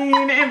 I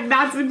mean, if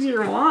that's what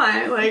you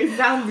want, like,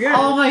 sounds good.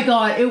 Oh my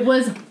god, it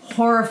was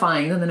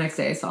horrifying. Then the next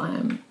day I saw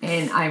him,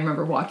 and I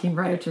remember walking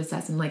right up to his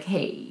desk and like,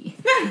 hey.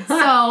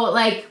 So,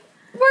 like,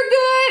 we're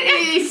good.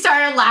 And he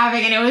started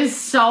laughing, and it was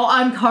so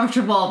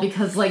uncomfortable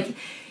because, like,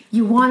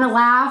 you want to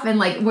laugh, and,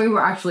 like, we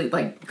were actually,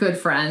 like, good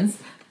friends,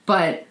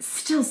 but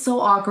still so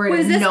awkward.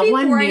 Was this no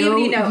one before knew.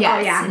 anybody know?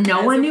 Yes, Oh, yeah.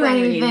 no one knew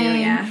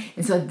anything. Yeah.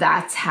 And so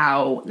that's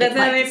how That's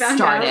how they found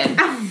started. out.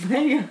 Oh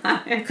my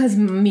god. Because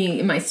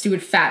me, my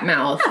stupid fat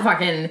mouth,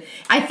 fucking,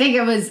 I think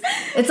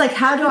it's like,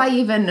 how do I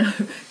even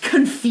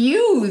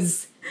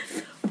confuse?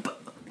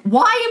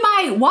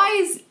 Why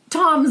is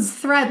Tom's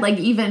thread, like,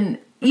 even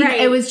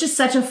Right. it was just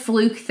such a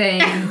fluke thing.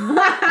 And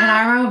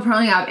I remember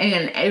pulling up,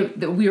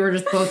 and we were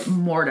just both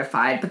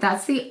mortified. But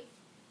that's the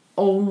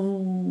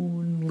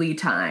only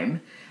time,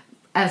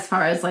 as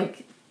far as,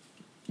 like,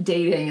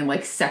 dating and,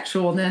 like,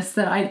 sexualness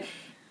that I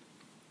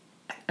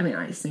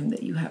assume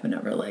that you haven't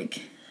ever,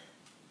 like,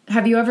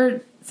 have you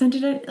ever sent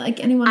it, like,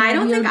 anyone? I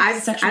don't think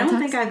text?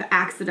 I've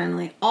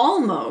accidentally,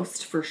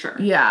 almost for sure.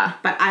 Yeah.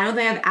 But I don't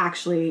think I've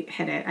actually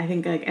hit it. I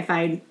think, like, if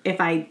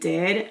I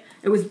did,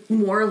 it was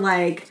more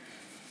like,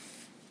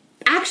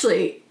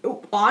 actually,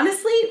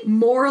 honestly,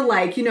 more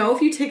like,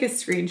 if you take a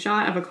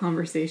screenshot of a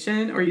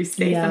conversation or you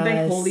say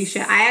something, holy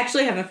shit. I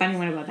actually have a funny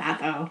one about that,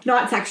 though.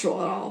 Not sexual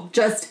at all.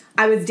 Just,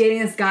 I was dating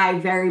this guy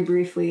very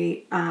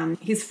briefly.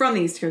 He's from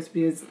the East Coast, but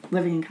he was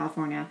living in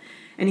California.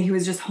 And he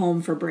was just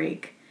home for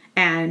break.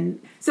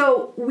 And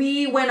so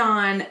we went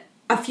on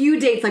a few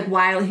dates, like,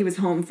 while he was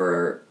home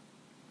for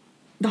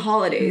the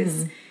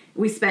holidays.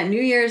 We spent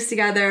New Year's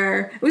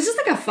together. It was just,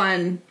 like, a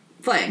fun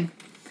fling.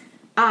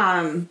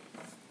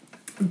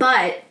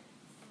 But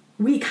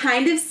we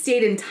kind of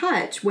stayed in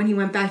touch when he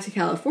went back to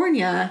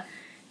California,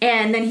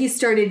 and then he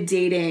started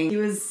dating. He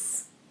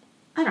was,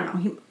 I don't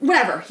know,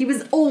 whatever. He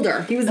was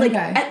older. He was like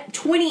at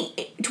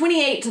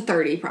 28 to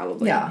 30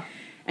 probably. Yeah.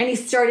 And he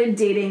started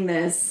dating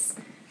this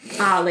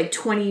like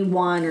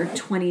 21 or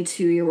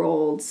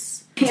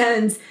 22-year-olds.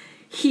 And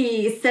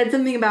he said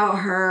something about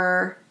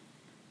her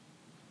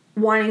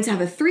wanting to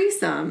have a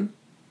threesome.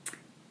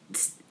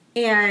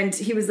 And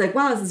he was like,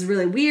 wow, this is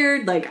really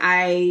weird. Like,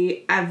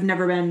 I've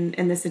never been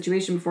in this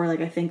situation before.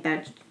 Like, I think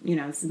that,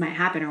 this might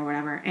happen or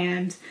whatever.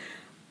 And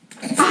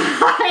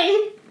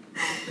I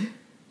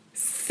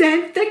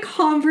sent the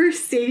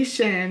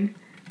conversation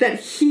that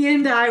he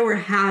and I were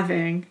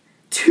having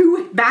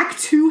back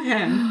to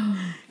him.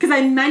 Because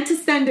I meant to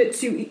send it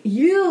to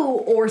you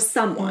or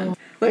someone.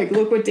 Like,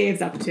 look what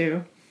Dave's up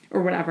to.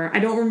 Or whatever. I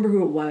don't remember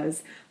who it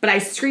was. But I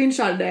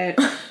screenshotted it.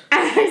 And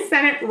I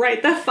sent it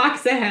right the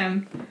fuck to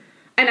him.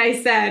 And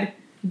I said,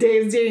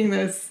 Dave's dating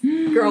this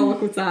girl,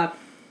 look what's up.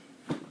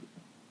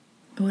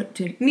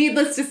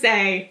 Needless to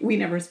say, we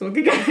never spoke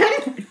again.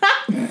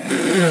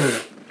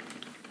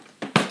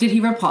 Did he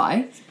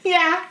reply?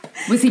 Yeah.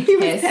 Was he pissed? He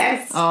was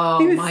pissed. Oh,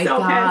 he was my so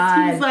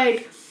God.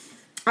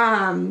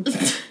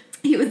 Pissed.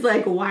 He was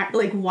like,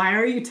 why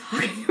are you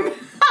talking about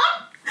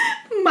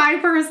my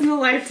personal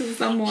life to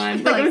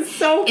someone? Like, it was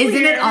so weird.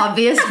 Isn't it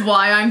obvious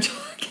why I'm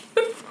talking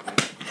about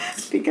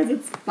it? Because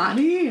it's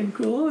funny and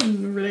cool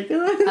and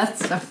ridiculous.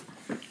 That's so...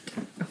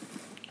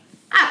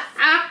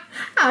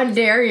 How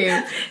dare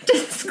you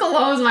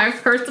disclose my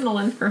personal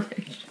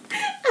information?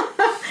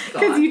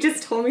 Because you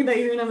just told me that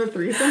you're gonna have a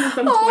threesome with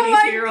some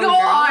 22-year-old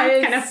girl.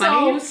 It's kind of So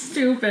funny.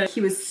 stupid.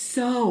 He was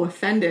so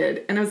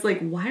offended, and I was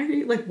like, "Why do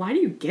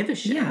you give a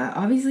shit?" Yeah,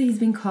 obviously he's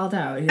being called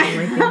out. He doesn't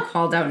like being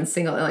called out and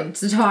single, like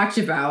to talk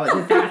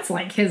about that's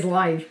like his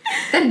life.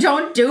 Then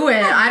don't do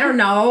it. I don't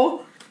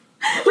know.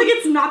 Like,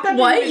 it's not that.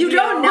 What? big a You deal.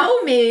 don't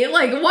know me.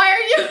 Like, why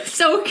are you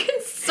so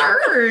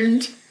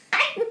concerned?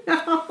 I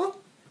know.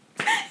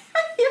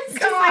 He was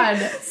just,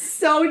 God. like,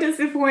 so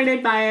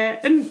disappointed by it,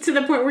 and to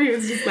the point where he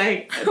was just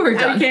like, We're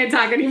done. I can't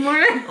talk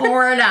anymore.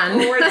 We're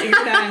done. You're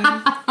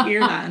done.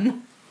 You're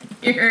done.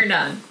 You're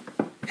done.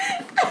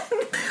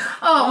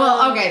 Oh,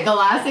 well, okay. The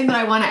last thing that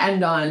I want to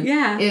end on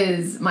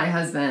is my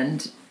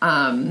husband.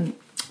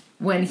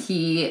 When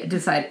he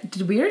decided...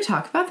 Did we already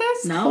talk about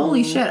this? No.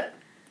 Holy shit.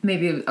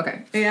 Maybe...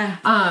 Okay. Yeah.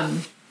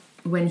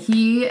 When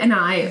he and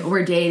I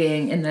were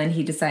dating, and then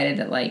he decided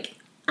that, like,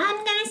 I'm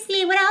gonna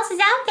see what else is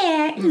out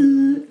there.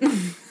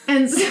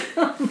 And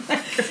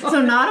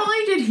so not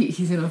only did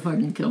he's gonna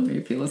fucking kill me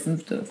if he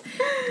listens to this,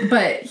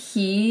 but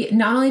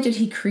not only did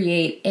he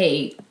create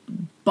a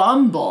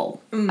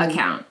Bumble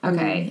account,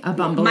 okay? A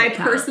Bumble My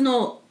account.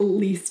 personal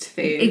least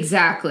fave.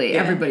 Exactly. Yeah.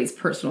 Everybody's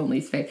personal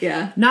least fave.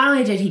 Yeah. Not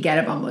only did he get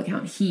a Bumble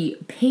account, he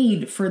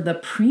paid for the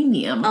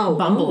premium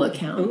Bumble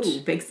account. Oh,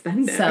 big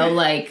spender. So,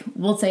 like,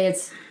 we'll say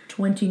it's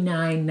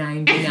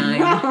 $29.99.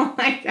 Oh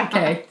my god.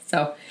 Okay,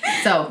 so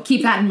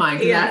keep that in mind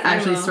because Yes, that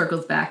actually I will.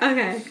 circles back.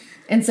 Okay.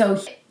 And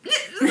so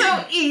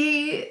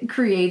he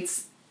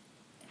creates.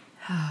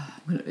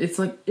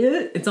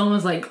 It's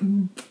almost like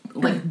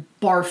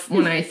barf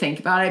when I think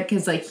about it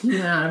because like he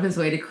went out of his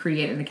way to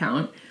create an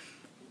account.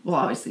 Well,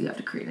 obviously you have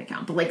to create an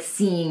account, but like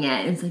seeing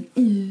it, it's like.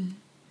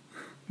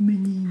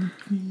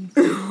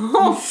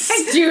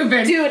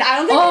 Stupid. Dude, I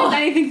don't think there's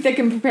anything that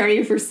can prepare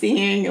you for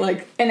seeing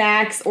like an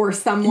ex or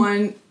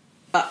someone.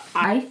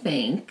 I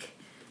think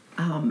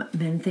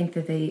men think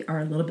that they are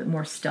a little bit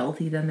more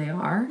stealthy than they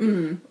are.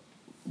 Mm.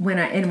 When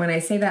I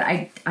say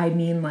that, I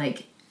mean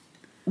like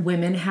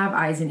women have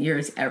eyes and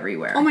ears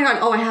everywhere. Oh my god!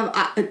 Oh, I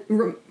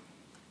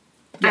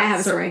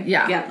have a story.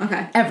 Yeah. Yeah.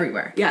 Okay.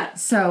 Everywhere. Yeah.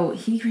 So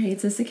he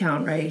creates this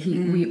account, right?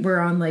 We're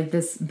on like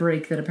this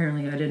break that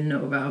apparently I didn't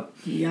know about.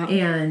 Yeah.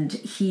 And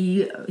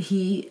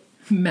he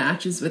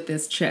matches with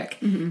this chick.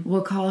 Mm-hmm.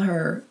 We'll call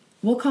her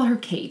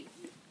Kate.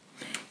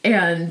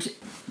 And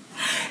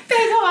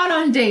they go out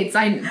on dates.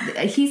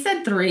 He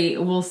said 3.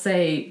 We'll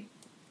say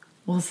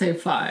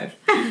 5.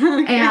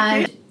 Okay.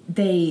 And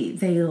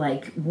they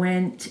like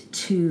went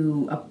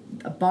to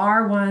a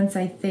bar once,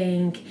 I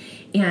think,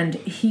 and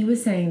he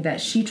was saying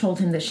that she told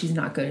him that she's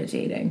not good at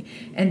dating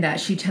and that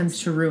she tends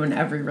to ruin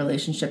every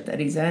relationship that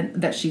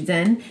she's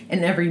in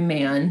and every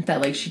man that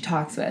like she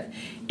talks with.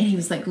 And he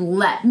was like,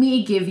 "Let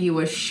me give you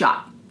a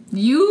shot.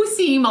 You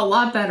seem a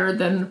lot better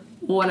than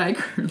what I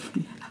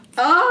currently have."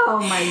 Oh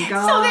my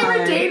god! So they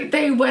were dating.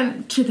 They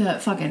went to the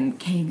fucking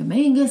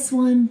Kangamangas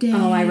one day.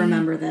 Oh, I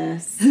remember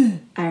this.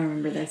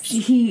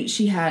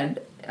 She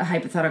had a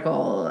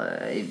hypothetical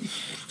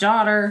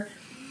daughter,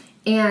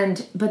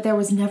 but there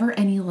was never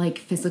any like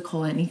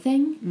physical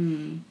anything.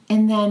 Mm.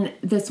 And then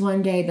this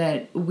one day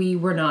that we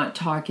were not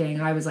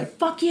talking, I was like,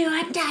 "Fuck you,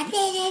 I'm done."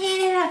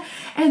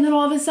 And then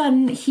all of a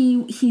sudden,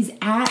 he's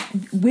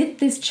with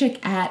this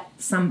chick at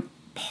some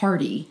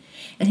party.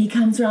 And he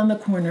comes around the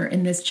corner,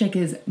 and this chick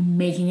is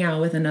making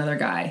out with another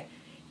guy.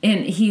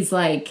 And he's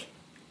like,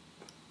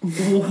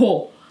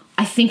 "Whoa,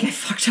 I think I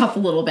fucked up a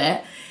little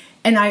bit."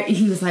 And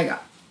he was like,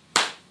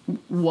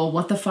 "Well,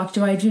 what the fuck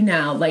do I do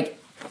now?"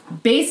 Like,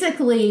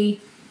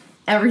 basically,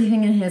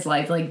 everything in his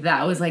life, like,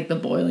 that was, like, the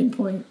boiling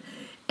point.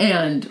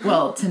 And,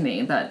 well, to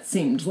me, that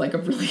seemed like a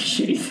really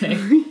shitty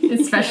thing.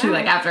 Especially,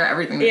 like, after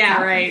everything that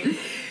happened. Right.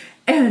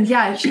 And,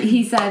 yeah,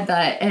 he said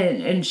that,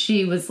 and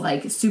she was,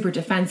 like, super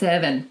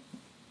defensive, and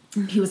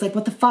he was like,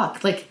 "What the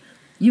fuck? Like,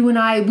 you and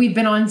I, we've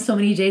been on so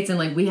many dates and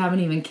like we haven't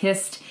even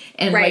kissed."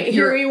 And right, like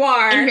here you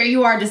are. And here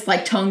you are just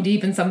like tongue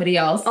deep in somebody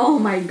else. Oh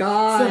my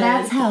god. So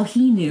that's how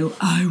he knew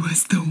I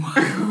was the one.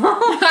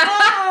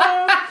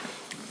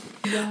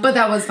 But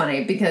that was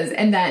funny because,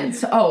 and then,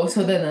 so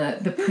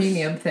then the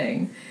premium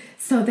thing.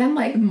 So then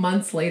like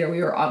months later,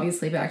 we were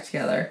obviously back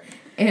together.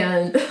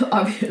 And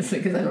obviously,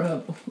 because I don't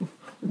have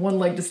one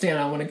leg to stand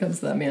on when it comes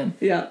to that man.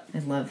 Yeah. I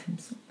love him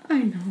so much. I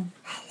know.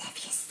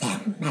 So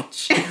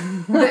much.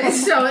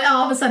 So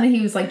all of a sudden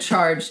he was like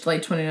charged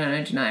like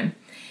 $29.99,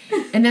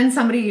 and then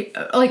somebody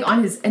like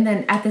and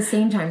then at the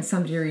same time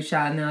somebody reached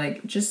out and they're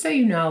like, "Just so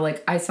you know,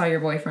 like I saw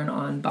your boyfriend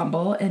on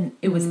Bumble and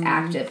it was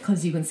active,"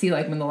 because you can see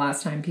like when the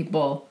last time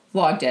people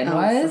logged in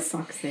was. For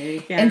fuck's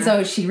sake. Yeah. And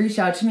so she reached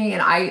out to me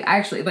and I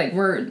actually like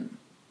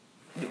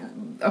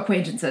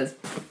acquaintances.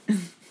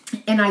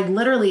 And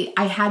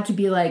I had to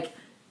be like,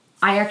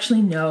 I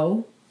actually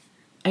know.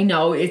 I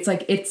know it's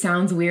like, it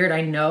sounds weird.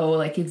 I know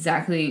like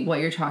exactly what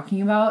you're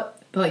talking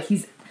about, but like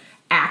he's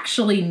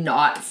actually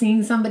not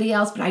seeing somebody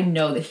else, but I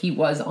know that he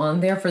was on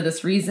there for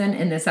this reason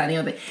and this, that, and the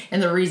other thing.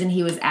 And the reason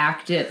he was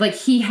active, like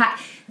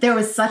there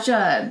was such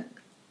a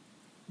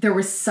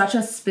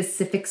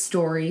specific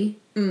story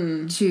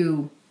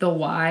to the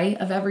why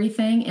of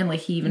everything. And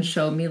like, he even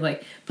showed me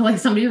like, but like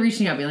somebody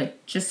reaching out, be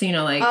like, just so you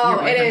know, like your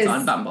boyfriend's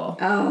on Bumble.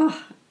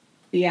 Oh,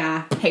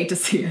 yeah. Hate to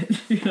see it,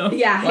 you know?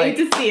 Yeah, like,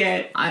 hate to see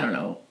it. I don't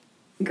know.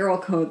 Girl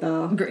code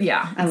though.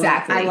 Yeah,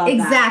 exactly. I love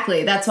exactly.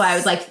 that. That's why I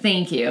was like,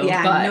 thank you.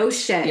 Yeah, but, no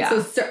shit.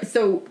 Yeah.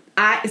 So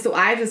I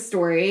have a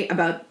story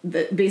about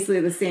basically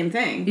the same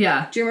thing.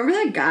 Yeah. Do you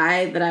remember that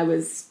guy that I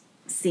was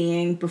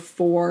seeing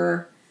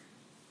before,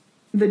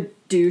 the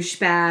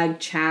douchebag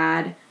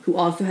Chad, who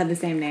also had the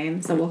same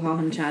name, so we'll call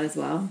him Chad as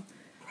well.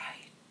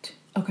 Right.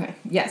 Okay.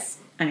 Yes.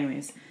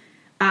 Anyways,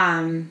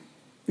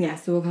 yeah,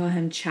 so we'll call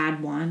him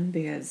Chad 1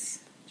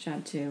 because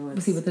Chad 2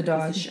 was he with the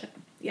dog? was the shit.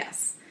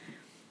 Yes.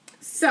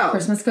 So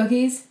Christmas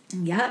cookies?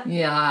 Yep.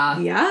 Yeah.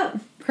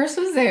 Yep. Chris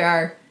was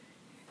there.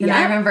 And Yep.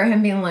 I remember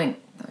him being like,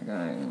 that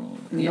guy.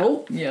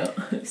 Nope. Yeah.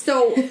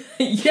 So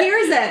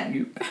here's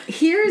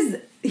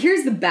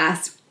the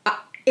best.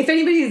 If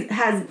anybody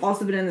has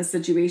also been in this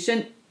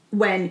situation,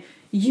 when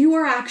you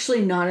are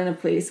actually not in a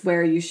place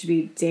where you should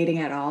be dating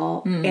at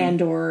all,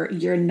 and or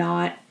you're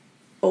not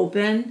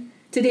open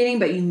to dating,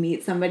 but you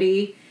meet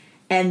somebody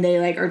and they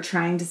like are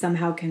trying to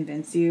somehow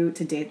convince you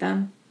to date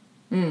them.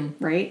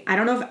 Right? I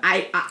don't know if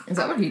Is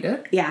that what he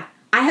did? Yeah.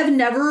 I have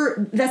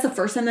never, that's the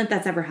first time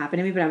that's ever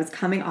happened to me, but I was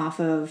coming off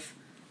of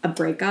a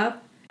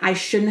breakup. I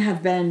shouldn't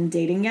have been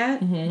dating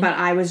yet, but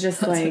I was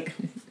just like,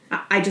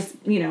 I just,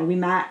 we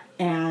met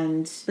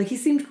and like he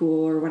seemed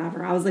cool or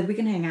whatever. I was like, we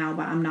can hang out,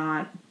 but I'm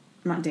not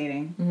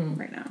dating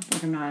right now.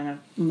 Like I'm not in an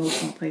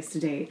emotional place to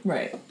date.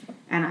 Right.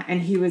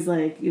 And he was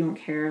like, you don't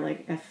care,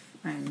 like if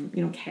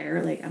you don't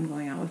care, like I'm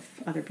going out with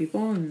other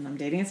people and I'm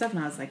dating and stuff. And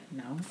I was like,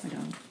 no, I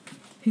don't.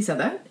 He said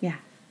that? Yeah.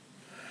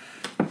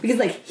 Because,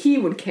 like, he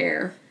would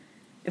care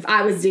if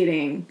I was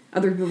dating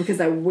other people because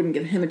I wouldn't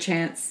give him a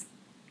chance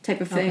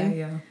type of thing. Okay,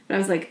 yeah. But I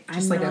was like, I'm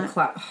just not. like a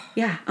clap.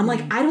 Yeah. I'm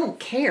like, I don't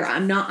care.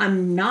 I'm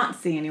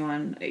not seeing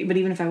anyone. But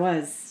even if I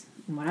was,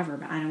 whatever,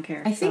 but I don't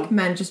care. I think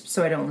men, just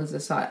so I don't lose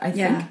this thought, I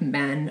think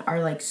men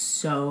are, like,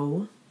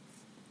 so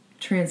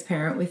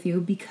transparent with you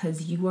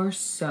because you are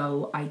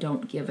so I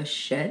don't give a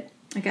shit.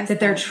 I guess that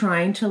they're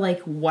trying to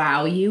like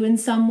wow you in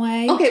some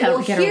way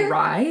to get a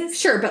rise.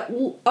 Sure, but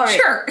all right.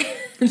 Sure.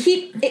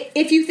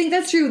 If you think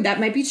that's true, that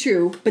might be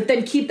true, but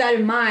then keep that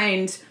in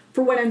mind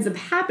for what ends up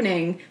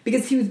happening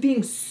because he was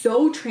being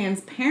so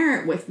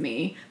transparent with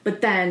me, but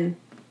then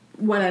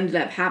what ended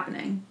up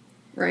happening,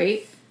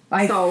 right?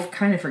 I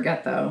kind of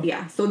forget though.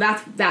 Yeah, so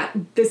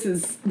this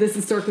is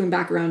circling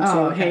back around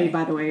to hey,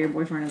 by the way, your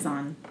boyfriend is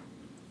on.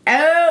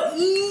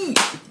 Oh,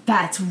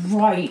 that's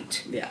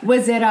right. Yeah.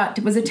 Was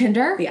it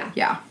Tinder? Yeah.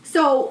 Yeah.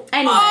 So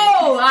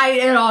anyway.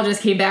 It all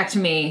just came back to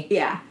me.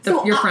 Yeah.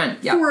 Your friend.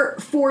 Yeah.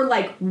 For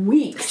like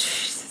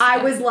weeks, I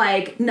was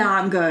like, nah,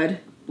 I'm good.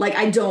 Like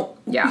I don't.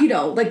 Yeah.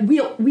 Like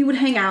we would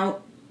hang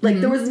out. Like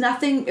there was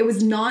nothing. It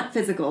was not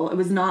physical. It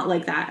was not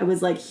like that. It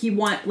was like he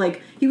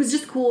was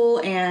just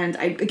cool, and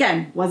I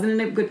again wasn't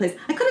in a good place.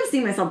 I could have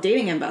seen myself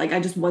dating him, but like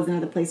I just wasn't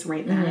at the place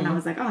right then, and I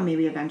was like, oh,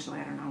 maybe eventually,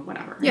 I don't know,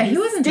 whatever. Yeah, he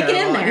wasn't sticking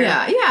in there.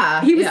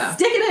 Yeah. He was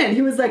sticking in.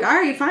 He was like, all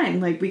right, fine,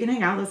 like we can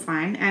hang out, that's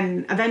fine.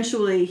 And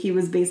eventually, he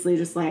was basically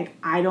just like,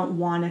 I don't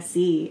want to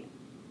see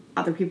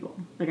other people.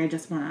 Like I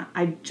just want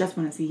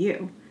to see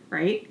you,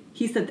 right?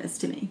 He said this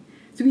to me.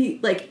 So he,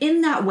 like,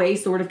 in that way,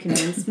 sort of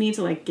convinced me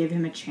to, like, give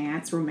him a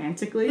chance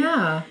romantically.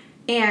 Yeah.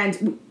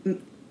 And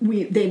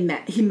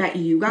he met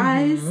you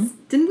guys.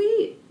 Didn't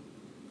we?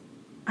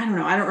 I don't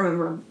know. I don't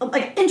remember.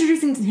 Like,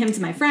 introducing him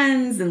to my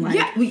friends and, like...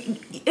 Yeah,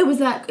 it was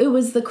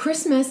the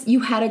Christmas,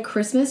 you had a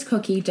Christmas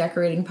cookie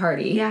decorating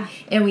party. Yeah.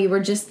 And we were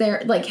just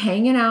there, like,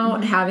 hanging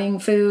out, having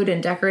food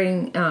and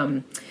decorating,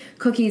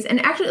 cookies. And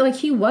actually, like,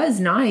 he was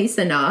nice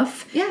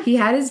enough. Yeah. He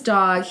had his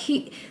dog.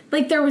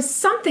 Like, there was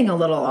something a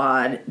little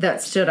odd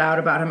that stood out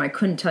about him. I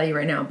couldn't tell you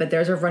right now, but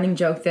there's a running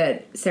joke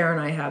that Sarah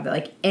and I have that,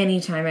 like,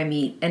 anytime I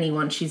meet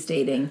anyone she's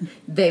dating,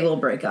 they will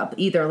break up.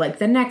 Either, like,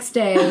 the next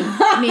day,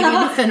 maybe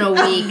within a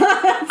week.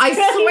 I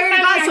swear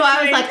to God. So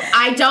I was like,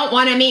 I don't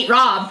want to meet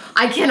Rob.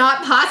 I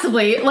cannot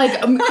possibly.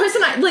 Like, Chris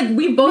and I, like,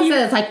 we both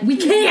said it's like, we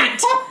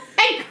can't.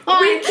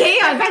 We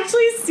can't. That's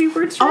actually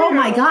super true. Oh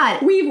my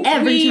God.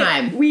 Every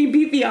time. We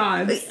beat the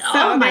odds.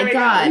 Oh my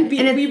God.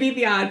 We beat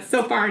the odds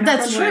so far.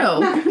 That's true.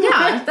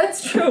 Yeah,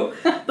 that's true.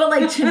 But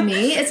like to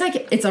me, it's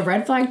like, it's a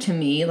red flag to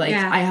me. Like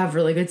I have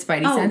really good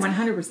spidey sense.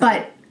 100%.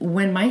 But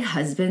when my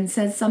husband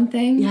says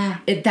something,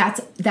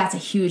 that's a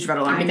huge red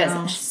alarm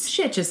because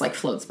shit just like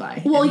floats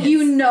by. Well,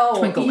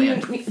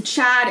 Twinkleland.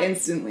 Chad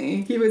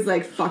instantly. He was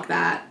like, fuck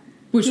that.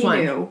 Which he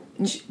one? knew.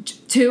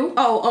 Two?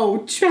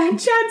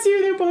 Chad's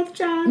here. They're both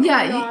Chad. Oh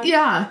Yeah,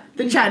 yeah.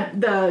 The Chad,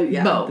 Bo,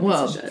 the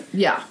well, piece of shit.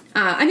 yeah.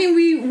 I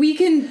mean, we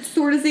can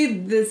sort of say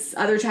this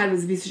other Chad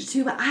was a piece of shit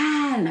too, but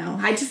I don't know.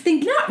 I just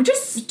think... No,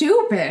 just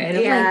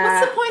stupid. Yeah.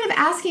 Like, what's the point of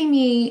asking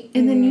me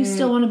and then you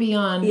still want to be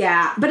on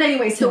Yeah, but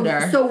anyway,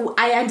 Tinder? So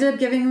I ended up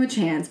giving him a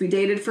chance. We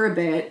dated for a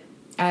bit.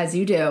 As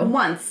you do.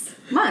 Months,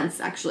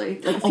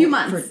 actually. Like a few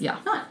months. Yeah.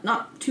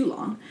 Not too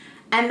long.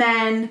 And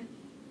then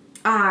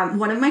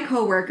one of my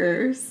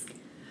coworkers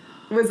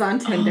was on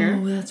Tinder.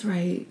 Oh, that's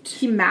right.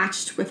 He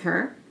matched with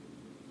her.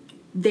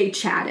 They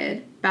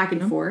chatted back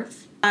and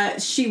forth.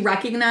 She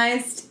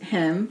recognized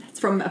him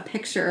from a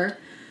picture.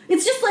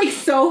 It's just like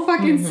so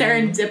fucking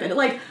serendipitous.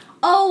 Like,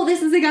 oh,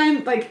 this is the guy.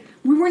 Like,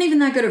 we weren't even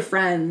that good of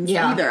friends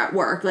either at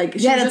work. Like, she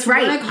was that's just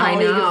right. a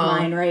colleague of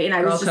mine, right? And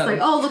I was just like,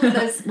 oh, look at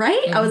this,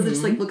 right? I was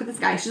just like, look at this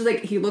guy. She's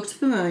like, he looked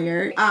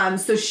familiar.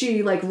 So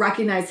she like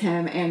recognized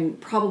him and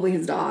probably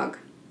his dog.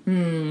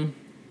 And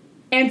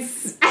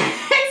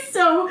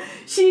so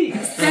she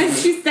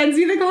sends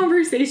me the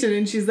conversation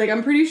and she's like,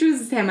 I'm pretty sure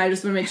this is him. I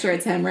just want to make sure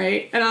it's him,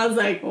 right? And I was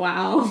like,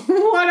 wow,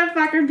 what a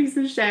fucking piece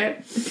of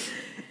shit.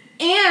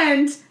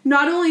 And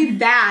not only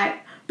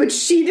that, but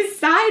she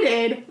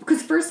decided,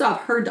 because first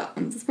off, her dog,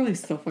 this is probably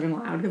so fucking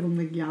loud because I'm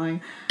like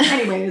yelling.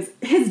 Anyways,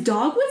 his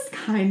dog was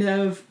kind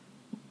of...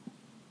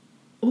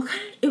 What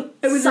kind of...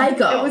 It was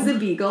psycho. It was a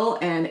beagle,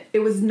 and it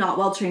was not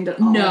well trained at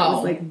all. No. It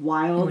was like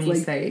wild,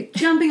 like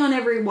jumping on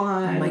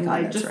everyone. Oh my God,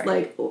 like that's just right.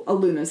 like a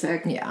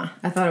lunatic. Yeah,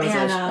 I thought it was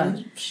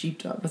a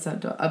sheepdog. What's that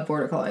dog? A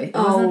border collie.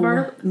 Was it a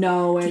border?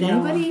 No. Did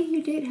anybody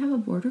you date have a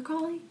border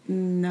collie?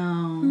 No.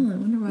 I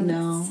wonder why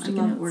No, that's I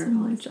sticking love out border so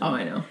collies. much. Oh,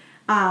 I know.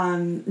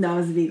 No, it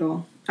was a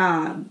beagle.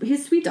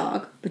 He's a sweet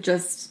dog, but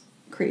just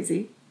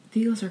crazy.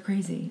 Beagles are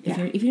crazy. Yeah.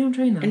 If you don't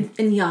train them.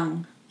 And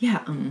young.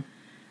 Yeah.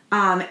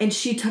 And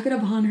she took it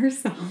upon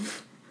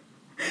herself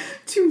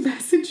to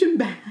message him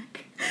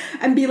back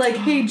and be like,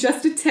 hey,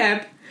 just a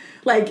tip.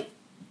 Like,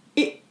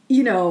 it,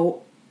 you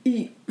know,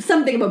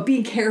 something about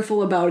being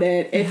careful about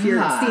it if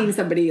you're seeing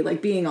somebody,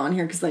 like, being on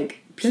here. Because, like,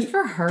 good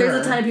for her.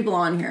 There's a ton of people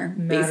on here,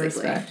 Mad basically.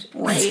 respect.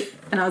 Right?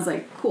 And I was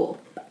like, cool.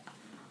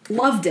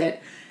 Loved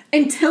it.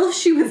 Until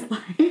she was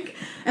like,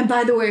 and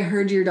by the way, I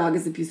heard your dog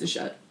is a piece of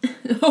shit.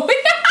 Oh,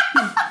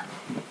 yeah.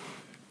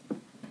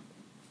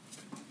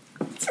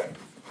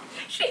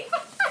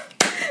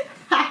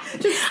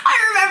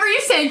 I remember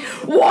you saying,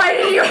 why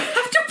did you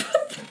have to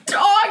put the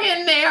dog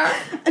in there?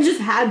 I just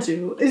had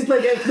to. It's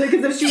like as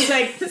if she was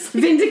like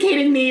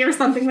vindicating me or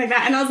something like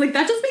that. And I was like,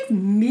 that just makes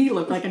me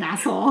look like an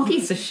asshole.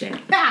 Piece of shit.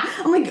 Yeah.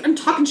 I'm like, I'm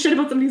talking shit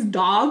about somebody's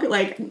dog.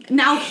 Like,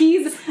 now I'm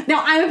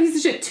a piece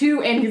of shit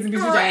too, and he's a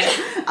piece of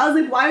shit. I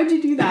was like, why would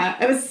you do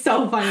that? It was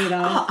so funny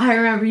though. Oh, I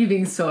remember you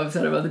being so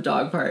upset about the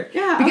dog part.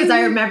 Yeah. Because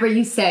I remember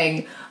you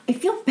saying, I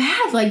feel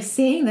bad, like,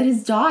 saying that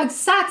his dog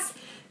sucks.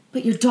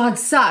 But your dog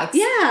sucks.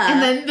 Yeah.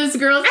 And then this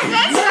girl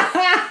said,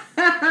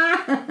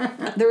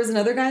 There was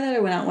another guy that I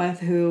went out with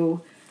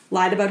who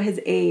lied about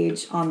his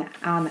age on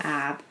the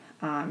app.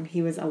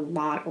 He was a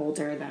lot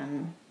older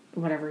than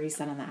whatever he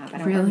said on the app. I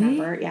don't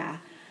remember. Yeah.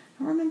 I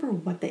don't remember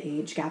what the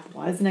age gap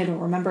was, and I don't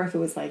remember if it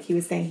was like he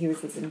was saying he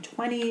was in his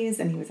 20s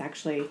and he was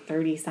actually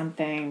 30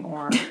 something,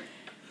 or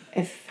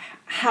if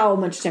how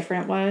much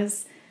different it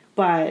was.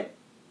 But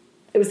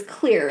it was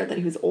clear that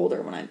he was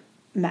older when I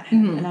met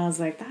him, and I was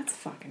like, that's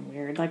fucking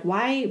weird. Like,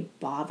 why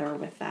bother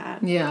with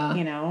that? Yeah.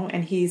 You know?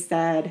 And he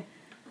said,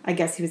 I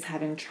guess he was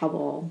having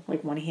trouble,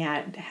 like, when he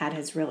had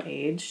his real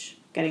age,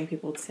 getting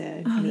people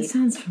to meet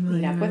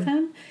up with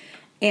him.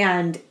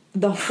 And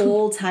the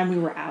whole time we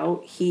were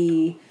out,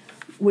 he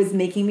was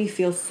making me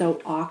feel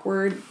so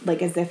awkward,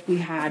 like as if we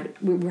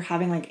were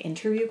having like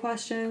interview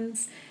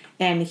questions,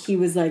 and he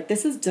was like,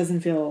 this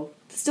doesn't feel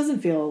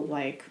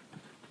like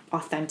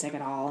authentic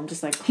at all. I'm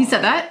just like, he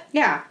said that?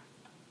 Yeah.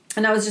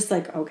 And I was just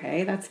like,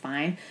 okay, that's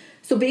fine.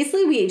 So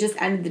basically we just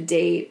ended the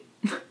date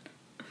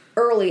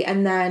early,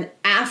 and then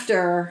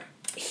after,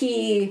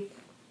 he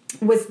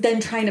was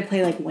then trying to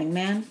play like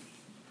wingman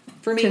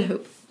for me. To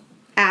who?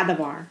 At the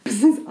bar.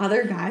 There's this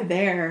other guy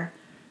there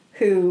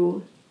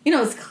who, you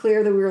know, it's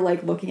clear that we were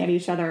like looking at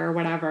each other or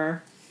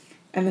whatever.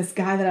 And this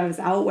guy that I was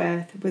out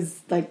with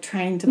was like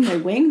trying to play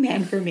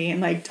wingman for me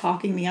and like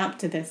talking me up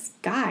to this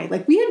guy.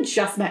 Like, we had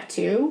just met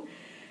too.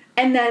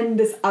 And then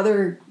this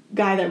other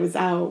guy that was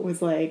out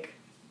was like,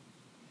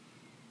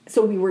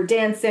 so we were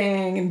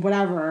dancing and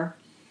whatever.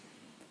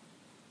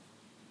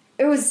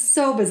 It was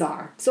so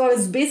bizarre. So I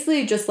was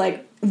basically just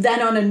like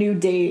then on a new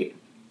date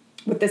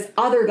with this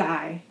other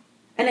guy.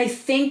 And I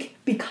think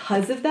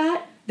because of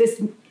that,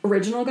 this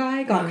original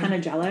guy got kind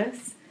of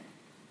jealous.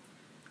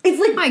 It's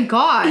like, my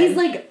God. He's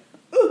like,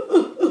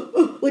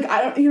 like,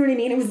 I don't, you know what I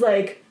mean? It was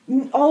like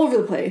all over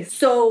the place.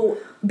 So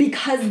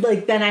because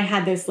like then I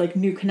had this like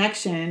new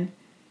connection,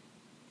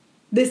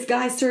 this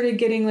guy started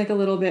getting like a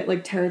little bit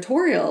like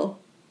territorial,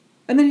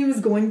 and then he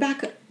was going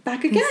back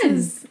again. This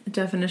is the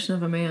definition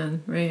of a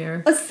man right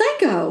here. A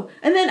psycho.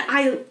 And then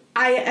I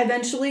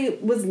eventually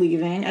was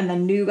leaving, and the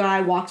new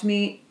guy walked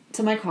me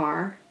to my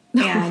car,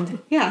 And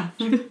yeah,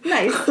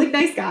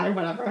 nice guy,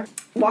 whatever.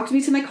 Walked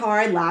me to my car,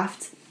 I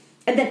left.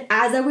 And then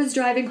as I was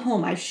driving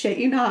home, I shit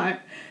you not,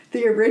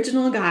 the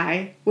original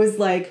guy was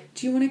like,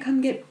 do you want to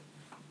come get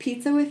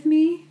pizza with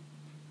me?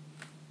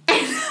 And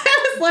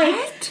I was like,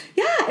 what?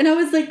 Yeah. And I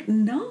was like,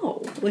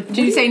 no. Like, did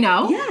you say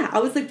no? Yeah. I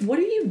was like, what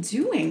are you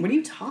doing? What are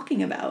you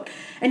talking about?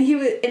 And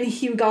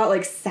he got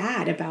like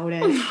sad about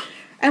it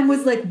and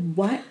was like,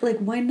 what? Like,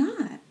 why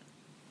not?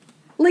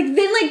 Like,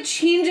 then like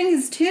changing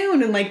his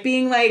tune and like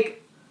being like,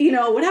 you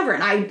know, whatever.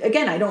 And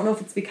I don't know if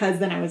it's because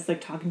then I was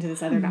like talking to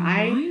this other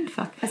guy.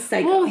 Mindfuck. A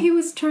psycho. Well, he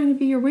was trying to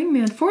be your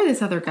wingman for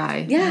this other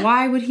guy. Yeah.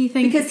 Why would he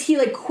think? Because he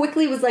like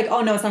quickly was like,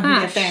 oh no, it's not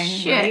gonna be a thing.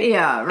 Shit. Right?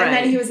 Yeah, right. And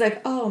then he was like,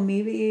 oh,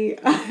 maybe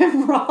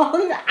I'm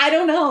wrong. I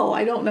don't know.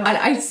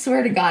 I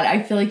swear to God,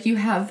 I feel like you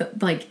have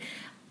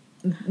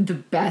the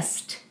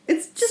best.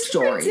 It's just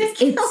stories.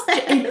 ridiculous.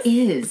 It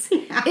is.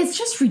 Yeah. It's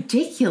just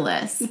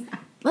ridiculous. Yeah.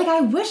 Like,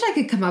 I wish I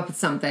could come up with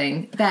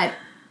something that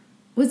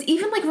was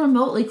even like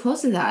remotely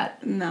close to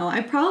that. No,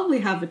 I probably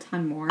have a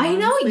ton more. I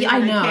know.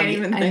 I can't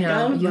even think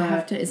of. You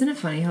have to. Isn't it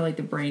funny how like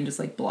the brain just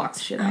like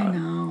blocks shit out? I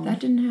know. That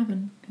didn't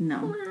happen.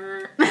 No.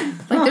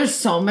 Like, there's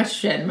so much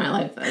shit in my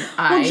life that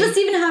Well, just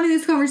even having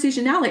this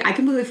conversation now, like, I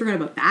completely forgot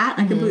about that.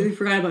 I completely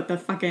forgot about the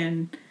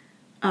fucking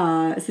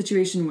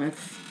situation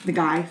with the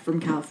guy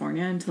from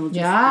California until just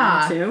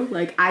now, too.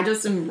 Like, I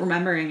just am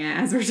remembering it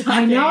as we're talking.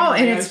 I know,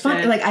 and it's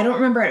fun. Like, I don't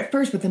remember it at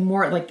first, but the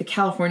more, like, the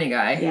California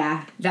guy.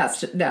 Yeah.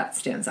 That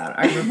stands out.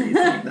 I remember you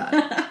saying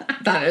that.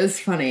 That is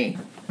funny.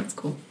 That's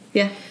cool.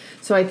 Yeah.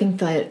 So I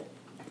think that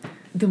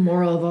the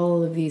moral of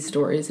all of these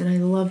stories, and I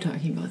love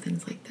talking about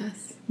things like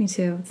this. Me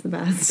too. It's the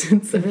best.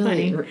 It's so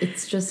really, funny.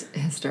 It's just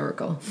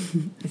hysterical.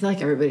 I feel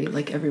like everybody,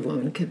 like every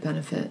woman could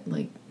benefit,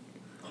 like,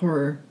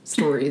 horror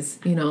stories,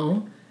 you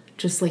know?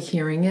 Just like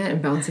hearing it and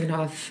bouncing it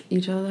off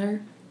each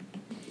other.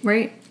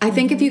 Right. I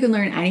think if you can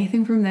learn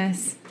anything from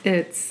this,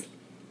 it's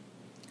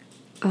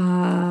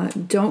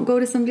don't go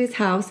to somebody's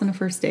house on a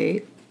first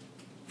date,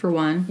 for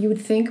one. You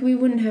would think we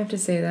wouldn't have to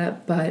say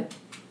that, but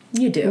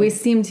you do. We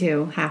seem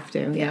to have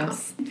to,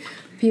 yes.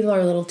 People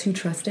are a little too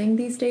trusting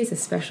these days,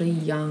 especially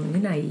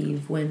young,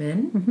 naive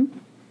women. Mm-hmm.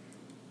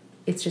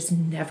 It's just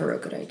never a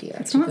good idea.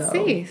 It's not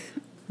safe.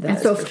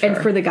 And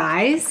for the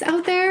guys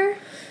out there,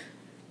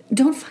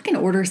 don't fucking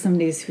order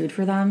somebody's food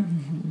for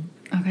them.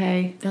 Mm-hmm.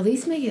 Okay? At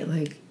least make it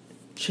like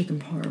chicken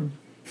parm,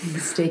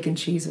 steak and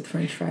cheese with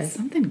french fries.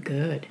 Something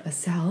good. A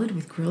salad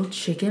with grilled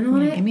chicken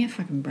on it? Give me a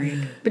fucking break.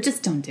 But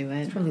just don't do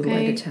it. It's probably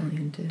like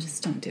Italian too.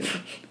 Just don't do it.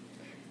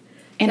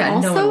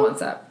 And no one wants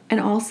that. And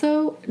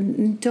also,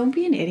 don't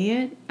be an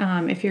idiot.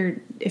 If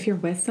you're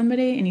with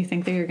somebody and you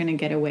think that you're going to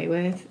get away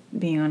with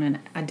being on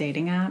a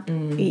dating app,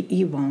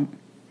 you won't.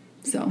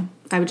 So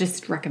I would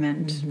just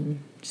recommend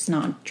just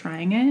not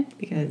trying it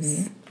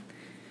because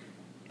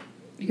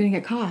you're going to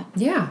get caught.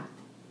 Yeah.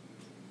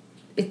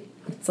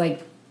 It's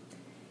like,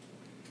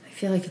 I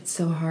feel like it's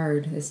so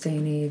hard this day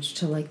and age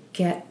to like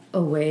get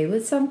away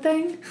with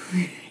something.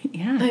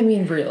 Yeah. I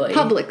mean, really.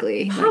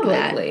 Publicly.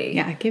 Publicly.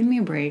 Yeah, give me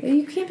a break.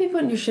 You can't be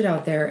putting your shit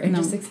out there and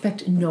just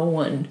expect no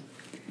one.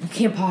 You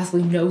can't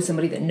possibly know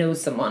somebody that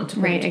knows someone to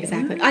Right,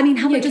 exactly. I mean,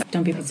 how about just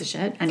don't be a piece of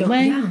shit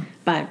anyway? Yeah.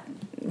 But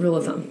rule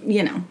of thumb.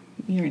 You know,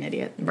 you're an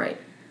idiot. Right.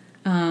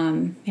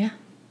 Yeah.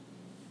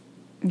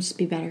 Just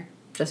be better.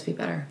 Just be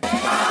better.